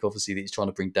high kick, obviously, that he's trying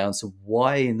to bring down. So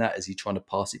why in that is he trying to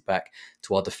pass it back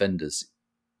to our defenders?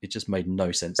 It just made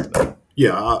no sense to me.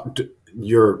 Yeah,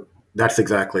 that's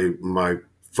exactly my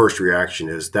first reaction.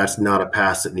 Is that's not a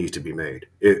pass that needs to be made.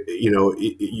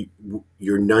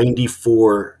 You're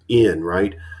 94 in,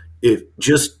 right?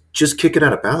 Just kick it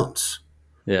out of bounds.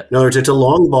 Yeah. In other words, it's a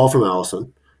long ball from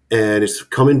Alisson, and it's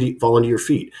falling to your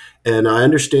feet. And I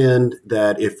understand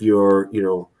that if you're,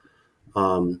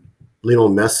 Lionel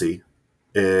Messi,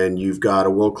 and you've got a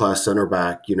world-class center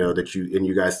back, that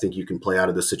you guys think you can play out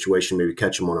of the situation, maybe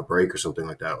catch him on a break or something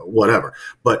like that, whatever.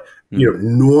 But,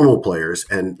 normal players,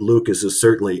 and Lucas is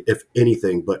certainly, if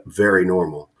anything, but very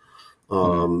normal.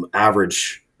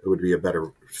 Average would be a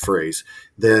better phrase.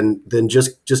 Then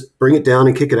just bring it down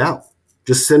and kick it out.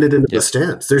 Just send it into the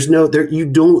stands. There's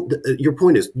your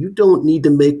point is, you don't need to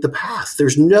make the pass.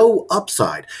 There's no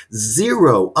upside,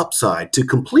 zero upside to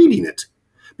completing it.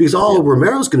 Because all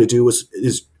Romero's going to do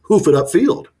is hoof it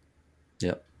upfield.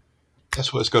 Yeah,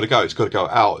 that's where it's got to go. It's got to go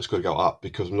out. It's got to go up.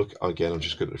 Because I'm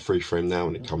just looking at the free frame now,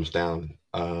 and it comes down.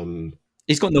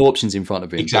 He's got no options in front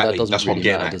of him. Exactly. That that's really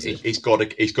what I'm getting at.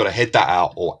 He's got to head that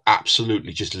out, or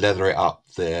absolutely just leather it up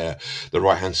the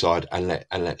right hand side, and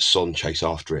let Son chase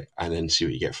after it, and then see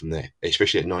what you get from there.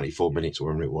 Especially at 94 minutes or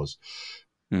whatever it was.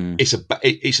 It's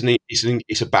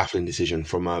a baffling decision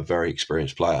from a very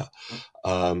experienced player.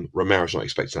 Romero's not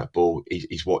expecting that ball.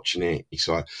 He's watching it. He's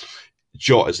like,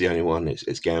 Jota's the only one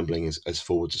it's gambling as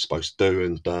forwards are supposed to do.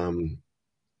 And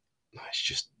it's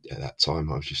just at that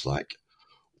time I was just like,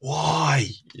 why?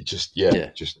 It was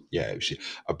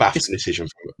a baffling decision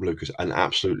from Lucas, an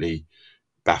absolutely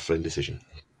baffling decision.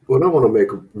 Well, I want to make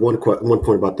one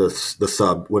point about the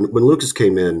sub. When Lucas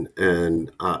came in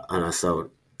and I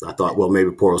thought, well,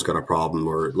 maybe Porro's got a problem,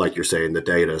 or like you're saying, the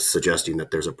data is suggesting that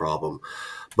there's a problem.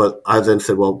 But I then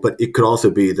said, well, but it could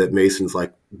also be that Mason's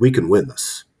like, we can win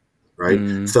this,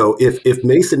 right? So if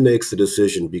Mason makes the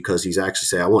decision because he's actually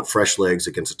saying, I want fresh legs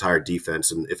against a tired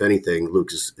defense, and if anything,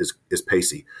 Lucas is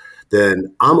pacey,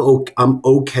 then I'm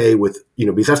okay with,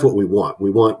 because that's what we want. We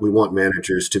want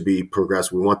managers to be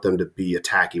progressive. We want them to be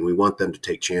attacking. We want them to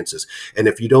take chances. And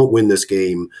if you don't win this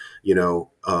game,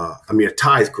 a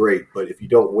tie is great, but if you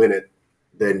don't win it,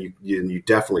 then you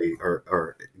definitely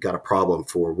are got a problem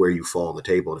for where you fall on the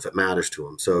table, and if it matters to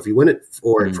them. So if you win it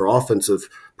for offensive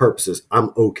purposes,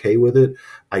 I'm okay with it,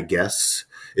 I guess.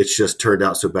 It's just turned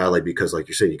out so badly because, like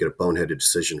you're saying, you get a boneheaded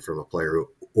decision from a player who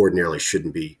ordinarily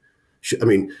shouldn't be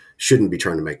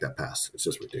trying to make that pass. It's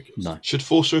just ridiculous. No. Should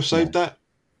Forster have saved that?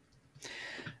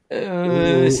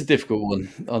 It's a difficult one.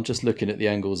 I'm just looking at the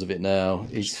angles of it now.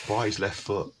 He's by his left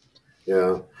foot.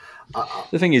 Yeah.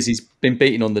 The thing is, he's been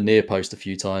beaten on the near post a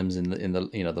few times in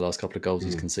the last couple of goals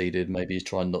he's conceded. Maybe he's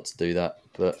trying not to do that,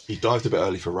 but he dived a bit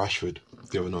early for Rashford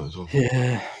the other night as well.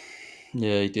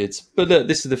 Yeah, he did. But look,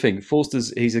 this is the thing.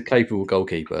 He's a capable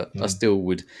goalkeeper. I still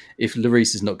would, if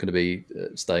Lloris is not going to be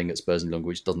staying at Spurs any longer,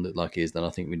 which doesn't look like he is, then I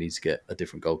think we need to get a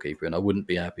different goalkeeper. And I wouldn't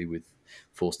be happy with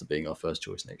Forster being our first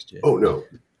choice next year. Oh no,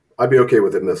 I'd be okay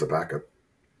with him as a backup.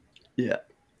 Yeah.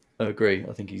 I agree.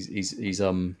 I think he's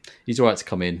all right to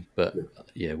come in, but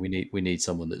yeah, we need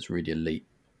someone that's really elite,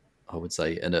 I would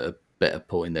say, and at a better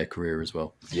point in their career as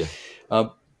well. Yeah.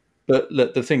 But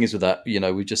look, the thing is with that,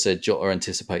 we just said Jota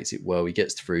anticipates it well. He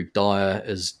gets through. Dyer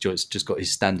has just got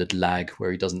his standard lag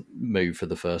where he doesn't move for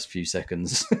the first few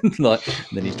seconds, and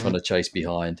then he's trying to chase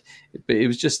behind. But it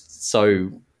was just so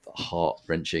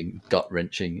heart-wrenching,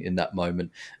 gut-wrenching in that moment.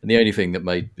 And the only thing that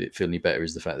made it feel any better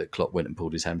is the fact that Klopp went and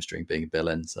pulled his hamstring being a Bell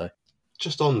End. So,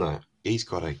 just on that, he's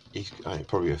probably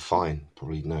a fine,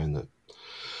 probably knowing that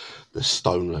the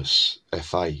stoneless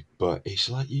FA, but it's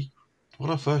like when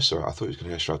I first saw it, I thought he was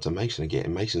going to go straight to Mason and get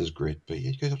in Mason's grid, but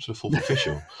he goes up to the fourth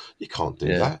official. You can't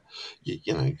do that.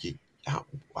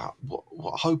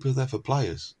 What hope are there for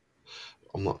players?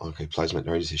 I'm not okay. Players make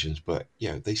their own decisions, but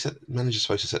managers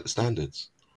supposed to set the standards.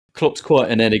 Klopp's quite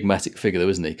an enigmatic figure, though,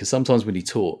 isn't he? Because sometimes when he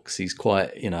talks, he's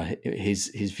quite,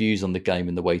 his views on the game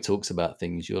and the way he talks about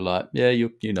things, you're like, yeah,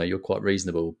 you're quite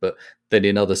reasonable. But then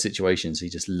in other situations, he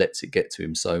just lets it get to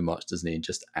him so much, doesn't he? And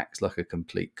just acts like a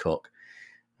complete cock.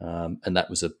 And that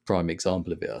was a prime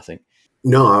example of it, I think.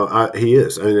 No, he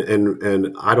is,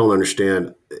 and I don't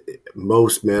understand.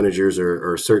 Most managers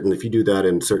are certain. If you do that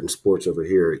in certain sports over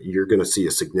here, you're going to see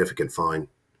a significant fine.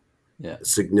 Yeah,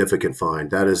 significant fine.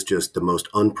 That is just the most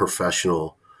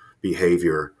unprofessional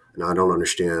behavior, and I don't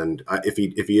understand. If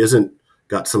he isn't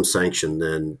got some sanction,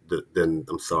 then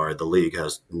I'm sorry, the league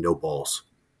has no balls.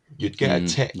 You'd get a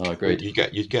tech. No, agreed.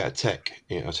 You'd get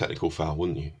a technical foul,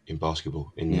 wouldn't you, in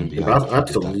basketball in the NBA?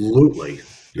 Absolutely,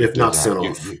 if not sent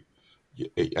off.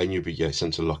 And you'd be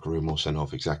sent to the locker room or sent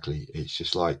off. Exactly. It's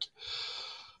just like,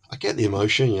 I get the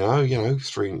emotion,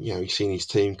 he's seen his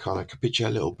team kind of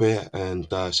capitulate a little bit, and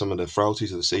some of the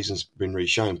frailties of the season's been really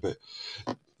shown. But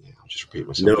I'm just repeating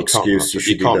myself. No excuse.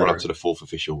 You can't run up to the fourth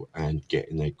official and get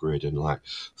in their grid and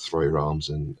throw your arms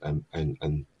and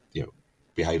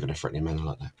behave in a threatening manner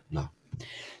like that.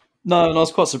 No, and I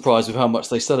was quite surprised with how much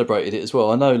they celebrated it as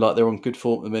well. I know, they're on good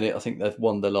form at the minute. I think they've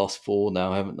won their last 4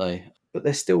 now, haven't they? But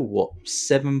they're still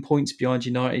 7 points behind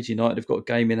United. United have got a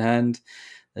game in hand.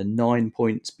 They're 9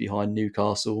 points behind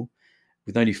Newcastle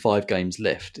with only 5 games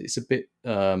left. It's a bit,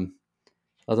 I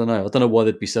don't know. I don't know why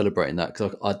they'd be celebrating that,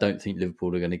 because I don't think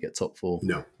Liverpool are going to get top 4.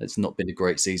 No. It's not been a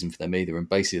great season for them either. And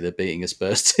basically they're beating a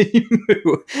Spurs team.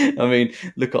 I mean,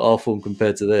 look at our form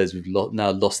compared to theirs. We've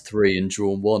now lost 3 and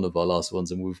drawn 1 of our last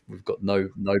ones, and we've got no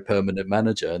permanent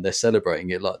manager, and they're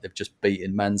celebrating it like they've just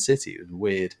beaten Man City. It was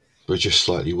weird. We're just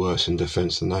slightly worse in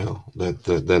defence than they are.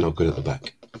 They're not good at the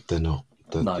back. They're not.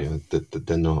 They're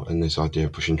not. And this idea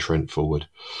of pushing Trent forward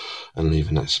and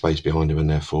leaving that space behind him, and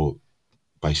therefore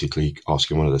basically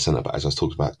asking one of the centre-backs, as I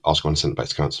talked about, asking one of the centre-backs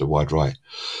to come out to the wide right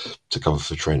to cover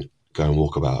for Trent, go and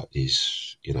walk about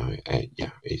is,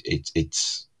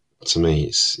 it's to me,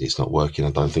 it's not working.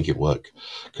 I don't think it worked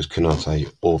because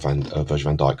Konate or Virgil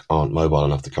van Dijk aren't mobile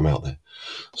enough to come out there.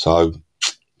 So,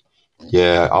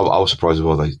 yeah, I was surprised as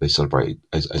well they celebrated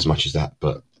as much as that,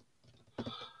 but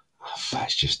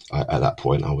it's just, at that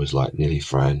point I was nearly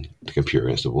throwing the computer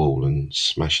against the wall and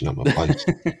smashing up my plate.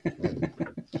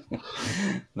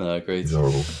 No, agreed. It's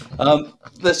horrible.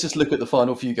 Let's just look at the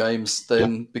final few games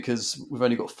then, because we've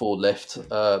only got 4 left.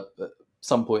 At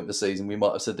some point in the season we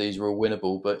might have said these were all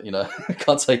winnable, but I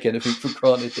can't take anything for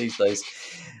granted these days.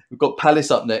 We've got Palace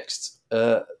up next.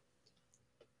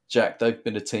 Jack, they've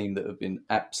been a team that have been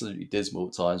absolutely dismal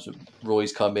at times.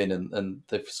 Roy's come in and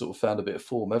they've sort of found a bit of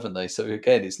form, haven't they? So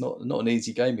again, it's not an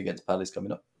easy game against Palace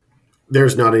coming up.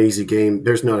 There's not an easy game.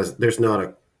 There's not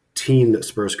a team that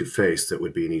Spurs could face that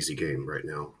would be an easy game right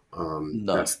now.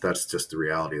 No. That's just the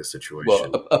reality of the Well,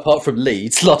 situation. apart from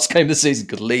Leeds, last game of the season,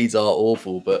 because Leeds are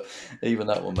awful, but even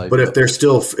that one maybe. But if they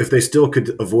still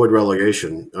could avoid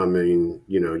relegation, I mean,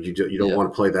 you don't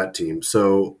want to play that team.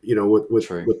 So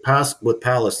with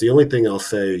Palace, the only thing I'll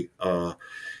say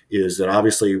is that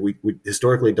obviously we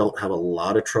historically don't have a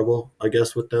lot of trouble, I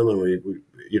guess, with them, and we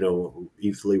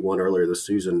easily won earlier this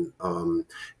season.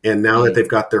 And now that they've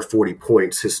got their 40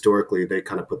 points, historically they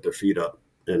kind of put their feet up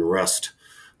and rest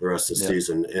the rest of the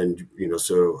season. And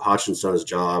so Hodgson's done his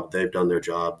job, they've done their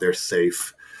job, they're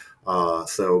safe.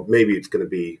 So maybe it's going to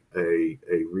be a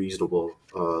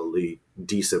reasonably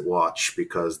decent watch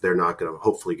because they're not going to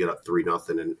hopefully get up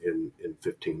 3-0 in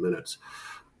 15 minutes.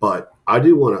 But I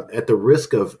do want to, at the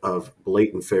risk of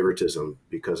blatant favoritism,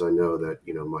 because I know that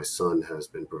my son has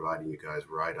been providing you guys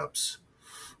write-ups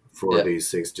for these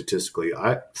things statistically.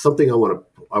 Something I want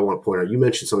to point out. You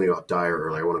mentioned something about Dyer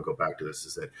earlier. I want to go back to this.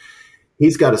 Is that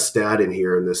he's got a stat in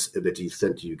here in this that he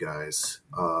sent to you guys.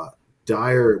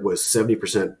 Dyer was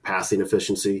 70% passing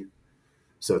efficiency,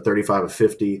 so 35 of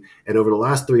 50. And over the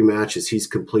last 3 matches, he's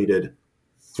completed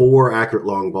 4 accurate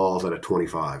long balls out of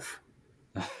 25.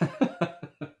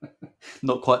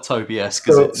 Not quite Toby-esque,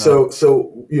 is it? No.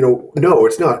 So no,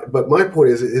 it's not. But my point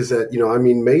is that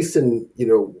Mason.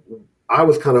 I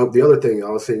was kind of the other thing I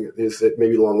was saying is that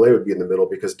maybe Longley would be in the middle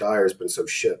because Dyer's been so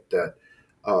shit that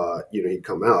he'd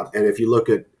come out. And if you look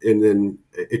at and then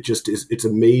it just is. It's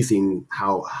amazing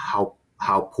how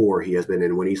poor he has been.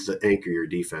 And when he's the anchor of your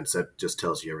defense, that just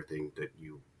tells you everything that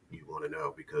you want to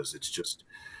know because it's just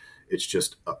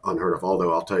unheard of.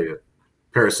 Although I'll tell you,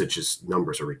 Perisic's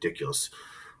numbers are ridiculous.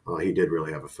 He did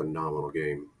really have a phenomenal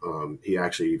game. He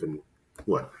actually even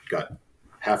got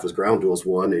half his ground duels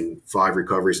won and 5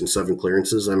 recoveries and 7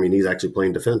 clearances. I mean, he's actually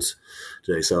playing defense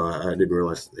today. So I didn't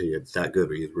realize he had that good,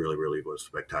 but he really, really was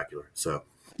spectacular. So.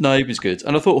 No, he was good.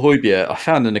 And I thought Højbjerg, I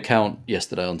found an account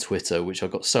yesterday on Twitter, which I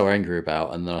got so angry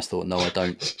about. And then I thought, no, I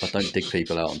don't dig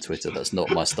people out on Twitter. That's not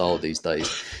my style these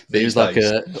days. But it was like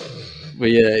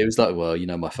it was like, well,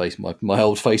 my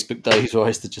old Facebook days where I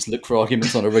used to just look for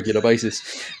arguments on a regular basis.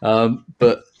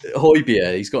 But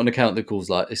Højbjerg, he's got an account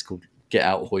that it's called Get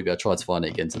Out Højbjerg. I tried to find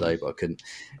it again today, but I couldn't.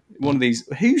 One of these,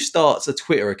 who starts a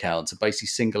Twitter account to basically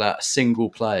single out a single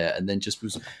player and then just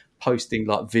was posting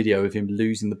video of him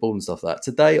losing the ball and stuff like that.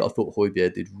 Today, I thought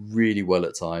Højbjerg did really well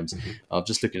at times. Mm-hmm. I'm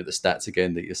just looking at the stats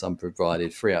again that your son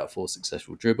provided. 3 out of 4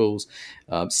 successful dribbles,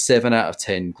 7 out of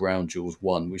 10 ground duels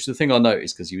won, which is the thing I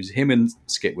noticed because him and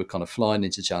Skip were kind of flying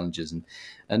into challenges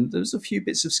and there was a few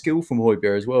bits of skill from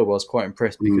Højbjerg as well. I was quite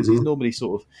impressed because he's normally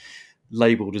sort of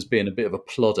labelled as being a bit of a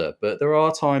plodder, but there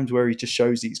are times where he just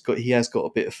shows he has got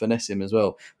a bit of finesse in him as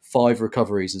well. 5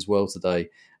 recoveries as well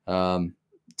today. 2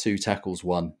 tackles,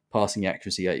 1. Passing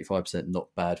accuracy, 85%,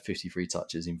 not bad. 53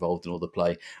 touches involved in all the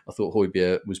play. I thought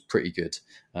Højbjerg was pretty good.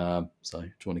 So I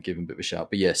just want to give him a bit of a shout.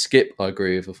 But yeah, Skip, I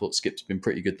agree with. I thought Skip's been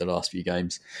pretty good the last few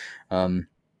games.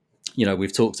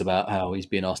 We've talked about how he's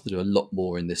been asked to do a lot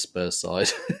more in this Spurs side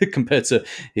compared to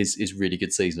his really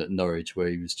good season at Norwich, where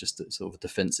he was just a sort of a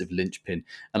defensive linchpin.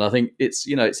 And I think it's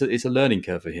a learning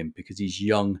curve for him because he's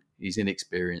young, he's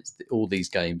inexperienced. All these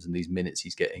games and these minutes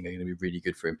he's getting are going to be really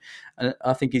good for him. And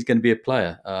I think he's going to be a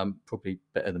player, probably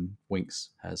better than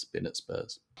Winks has been at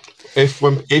Spurs. If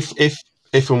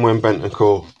and when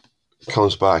Bentancur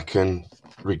comes back and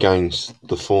regains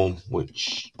the form,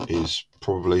 which is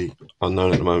probably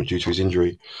unknown at the moment due to his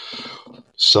injury,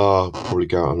 Sarr will probably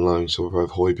go out on loan. So we'll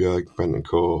have Højbjerg,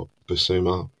 Bentancur,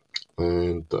 Bissouma,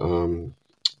 and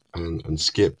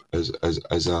Skip as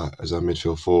our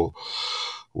midfield 4.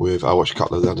 I watched a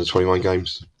couple of the under 21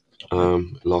 games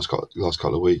last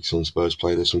couple of weeks on Spurs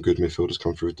Play. There's some good midfielders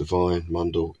come through with Devine,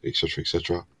 Mundle, etc.,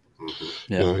 etc.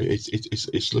 Yeah.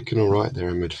 It's looking all right there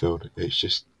in midfield. It's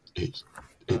just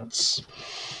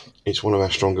it's one of our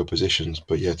stronger positions.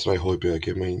 But yeah, today Højbjerg,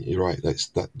 I mean, you're right. That's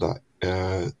the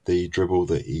dribble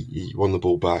that he won the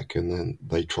ball back, and then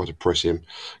they tried to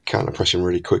counter press him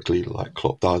really quickly, like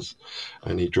Klopp does,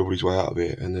 and he dribbled his way out of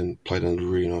it, and then played under a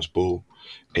really nice ball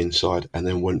inside, and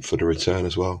then went for the return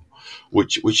as well,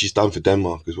 which he's done for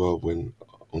Denmark as well.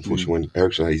 Unfortunately, when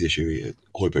Eriksen had his issue,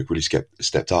 Højbjerg really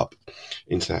stepped up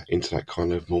into that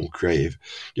kind of more creative.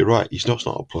 You're right. He's not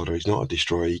a plodder. He's not a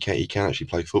destroyer. He can actually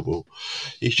play football.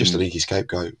 He's just an easy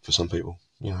scapegoat for some people,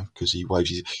 because he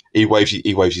waves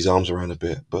his arms around a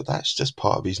bit. But that's just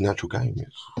part of his natural game.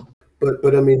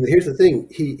 But I mean, here's the thing.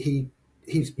 You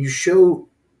show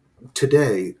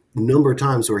today number of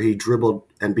times where he dribbled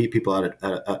and beat people out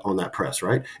on that press,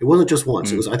 right? It wasn't just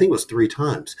once. I think it was 3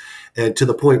 times. And to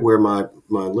the point where my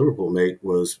Liverpool mate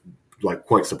was like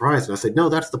quite surprised. And I said, no,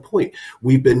 that's the point.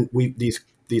 These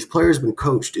these players have been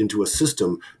coached into a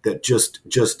system that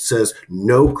just says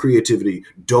no creativity,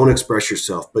 don't express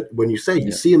yourself. But when you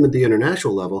see him at the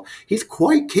international level, he's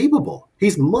quite capable.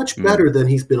 He's much better than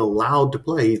he's been allowed to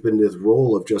play. He's been in this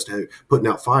role of just putting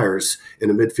out fires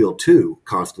in a midfield two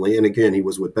constantly. And again, he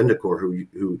was with Bendicor,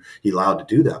 who he allowed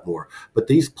to do that more. But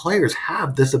these players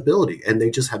have this ability, and they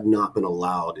just have not been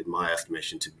allowed, in my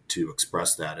estimation, to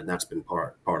express that. And that's been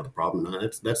part of the problem.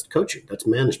 And that's coaching. That's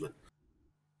management.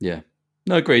 Yeah.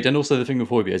 No, agreed. And also the thing with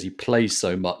Højbjerg is he plays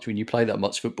so much. When you play that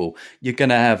much football, you're going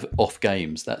to have off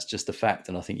games. That's just a fact.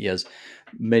 And I think he has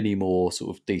many more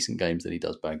sort of decent games than he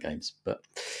does bad games. But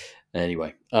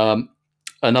anyway,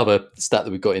 another stat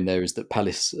that we've got in there is that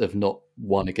Palace have not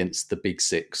won against the Big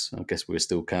Six. I guess we're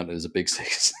still counted as a Big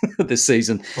Six this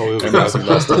season. Obviously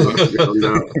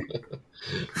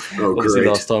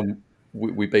last time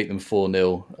we beat them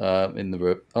 4-0 in the...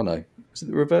 was it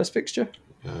the reverse fixture?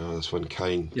 That's when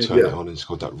Kane turned it on and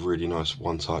scored that really nice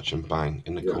one-touch and bang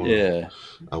in the corner. Yeah.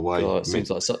 Away. God, it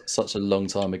seems like such a long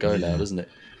time ago now, doesn't it?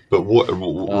 But what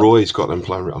Roy's got them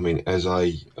playing... I mean,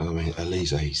 Elise,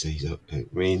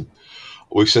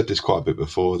 we've said this quite a bit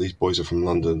before. These boys are from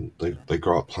London. They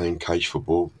grow up playing cage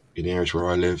football in the areas where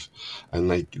I live,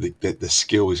 and the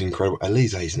skill is incredible.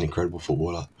 Elise is an incredible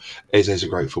footballer. Eze's a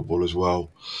great footballer as well.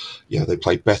 Yeah, they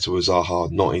played better with Zaha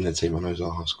not in the team. I know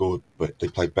Zaha scored, but they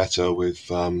played better with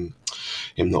him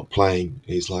not playing.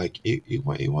 He's like, it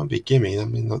won't be a gimme. I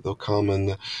mean, they'll come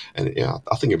and yeah,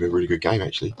 I think it'll be a really good game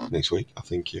actually next week. I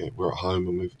think we're at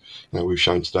home, and we've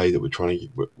shown today that we're trying to.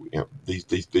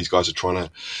 These guys are trying to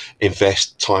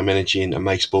invest time, energy into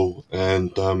Maceball,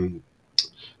 and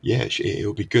yeah,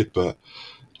 it'll be good. But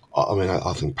I mean,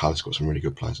 I think Palace got some really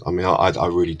good players. I mean, I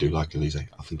really do like Elise.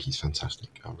 I think he's fantastic.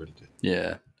 I really do.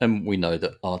 Yeah, and we know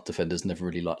that our defenders never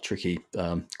really like tricky,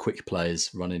 quick players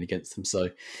running against them.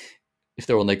 So if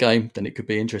they're on their game, then it could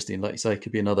be interesting. Like you say, it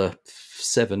could be another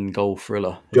 7-goal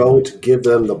thriller. Don't give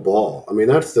them the ball. I mean,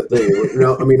 that's the thing.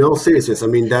 In all seriousness, I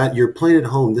mean, that you're playing at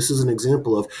home. This is an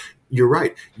example of, you're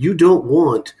right. You don't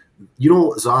want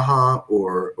Zaha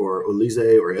or Elise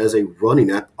or Eze running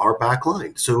at our back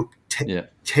line. So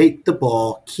take the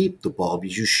ball, keep the ball,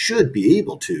 because you should be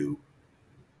able to,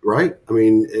 right? I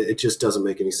mean, it just doesn't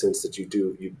make any sense that you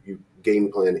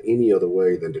game plan any other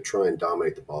way than to try and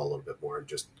dominate the ball a little bit more and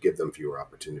just give them fewer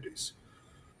opportunities.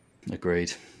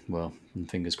 Agreed. Well,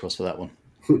 fingers crossed for that one.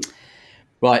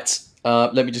 Right.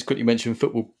 Let me just quickly mention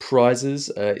football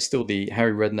prizes. It's still the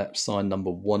Harry Redknapp signed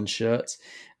number 1 shirt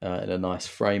in a nice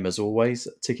frame as always.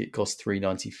 Ticket costs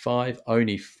 $3.95.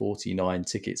 Only 49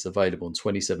 tickets available and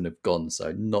 27 have gone,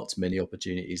 so not many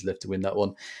opportunities left to win that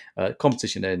one.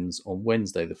 Competition ends on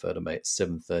Wednesday the 3rd of May at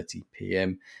 7:30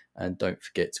 p.m. And don't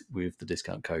forget, with the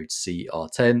discount code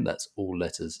CR10, that's all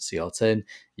letters CR10,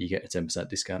 you get a 10%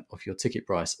 discount off your ticket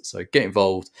price. So get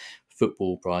involved,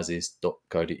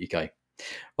 footballprizes.co.uk.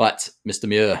 Right, Mr.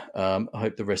 Muir, I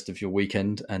hope the rest of your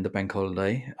weekend and the bank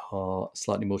holiday are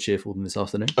slightly more cheerful than this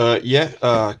afternoon.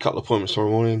 A couple of appointments tomorrow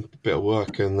morning, a bit of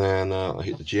work, and then I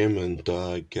hit the gym and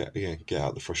get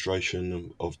out the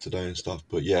frustration of today and stuff.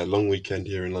 But yeah, long weekend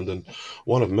here in London,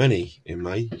 one of many in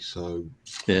May. So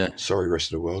yeah, sorry,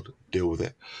 rest of the world, deal with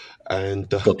it. And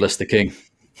God bless the King.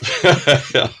 Boom!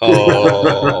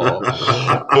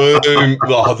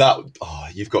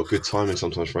 You've got good timing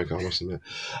sometimes, Frank. I must admit.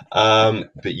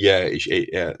 But yeah,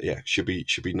 it should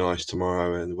be nice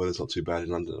tomorrow, and the weather's not too bad in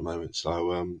London at the moment.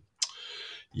 So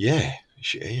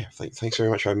thanks very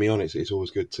much for having me on. It's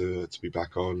always good to be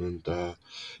back on, and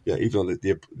even though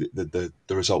the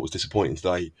result was disappointing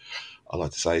today, I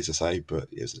like to say as I say, but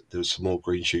there was some more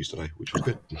green shoots today, which was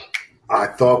good. I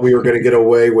thought we were going to get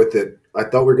away with it. I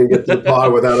thought we were going to get to the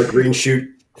pod without a green shoot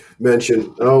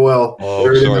mention. Oh, well. Oh,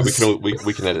 sorry.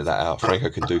 We can edit that out. Franco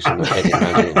can do some editing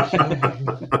magic.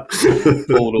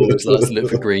 Paul always likes to look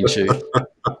for green shoot.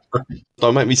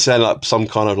 Don't make me sound like some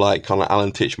kind of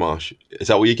Alan Titchmarsh. Is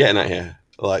that what you're getting at here?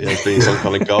 Like being some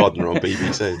kind of gardener on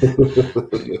BBC.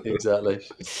 Exactly.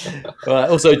 All right.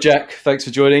 Also, Jack, thanks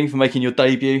for joining, for making your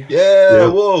debut. Yeah.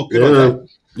 Whoa. Good on that.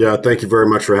 Yeah, thank you very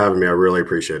much for having me. I really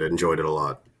appreciate it. Enjoyed it a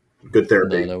lot. Good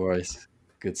therapy. No worries.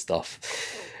 Good stuff.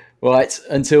 Right,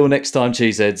 until next time,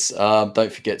 Cheeseheads,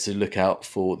 don't forget to look out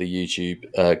for the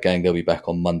YouTube gang. They'll be back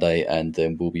on Monday, and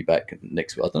then we'll be back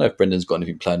next week. I don't know if Brendan's got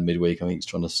anything planned midweek. I think he's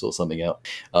trying to sort something out.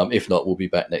 If not, we'll be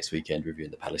back next weekend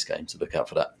reviewing the Palace game, so look out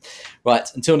for that. Right,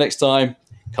 until next time,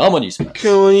 come on, you Spurs.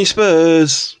 Come on, you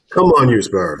Spurs. Come on, you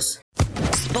Spurs.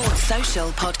 Sports Social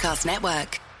Podcast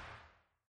Network.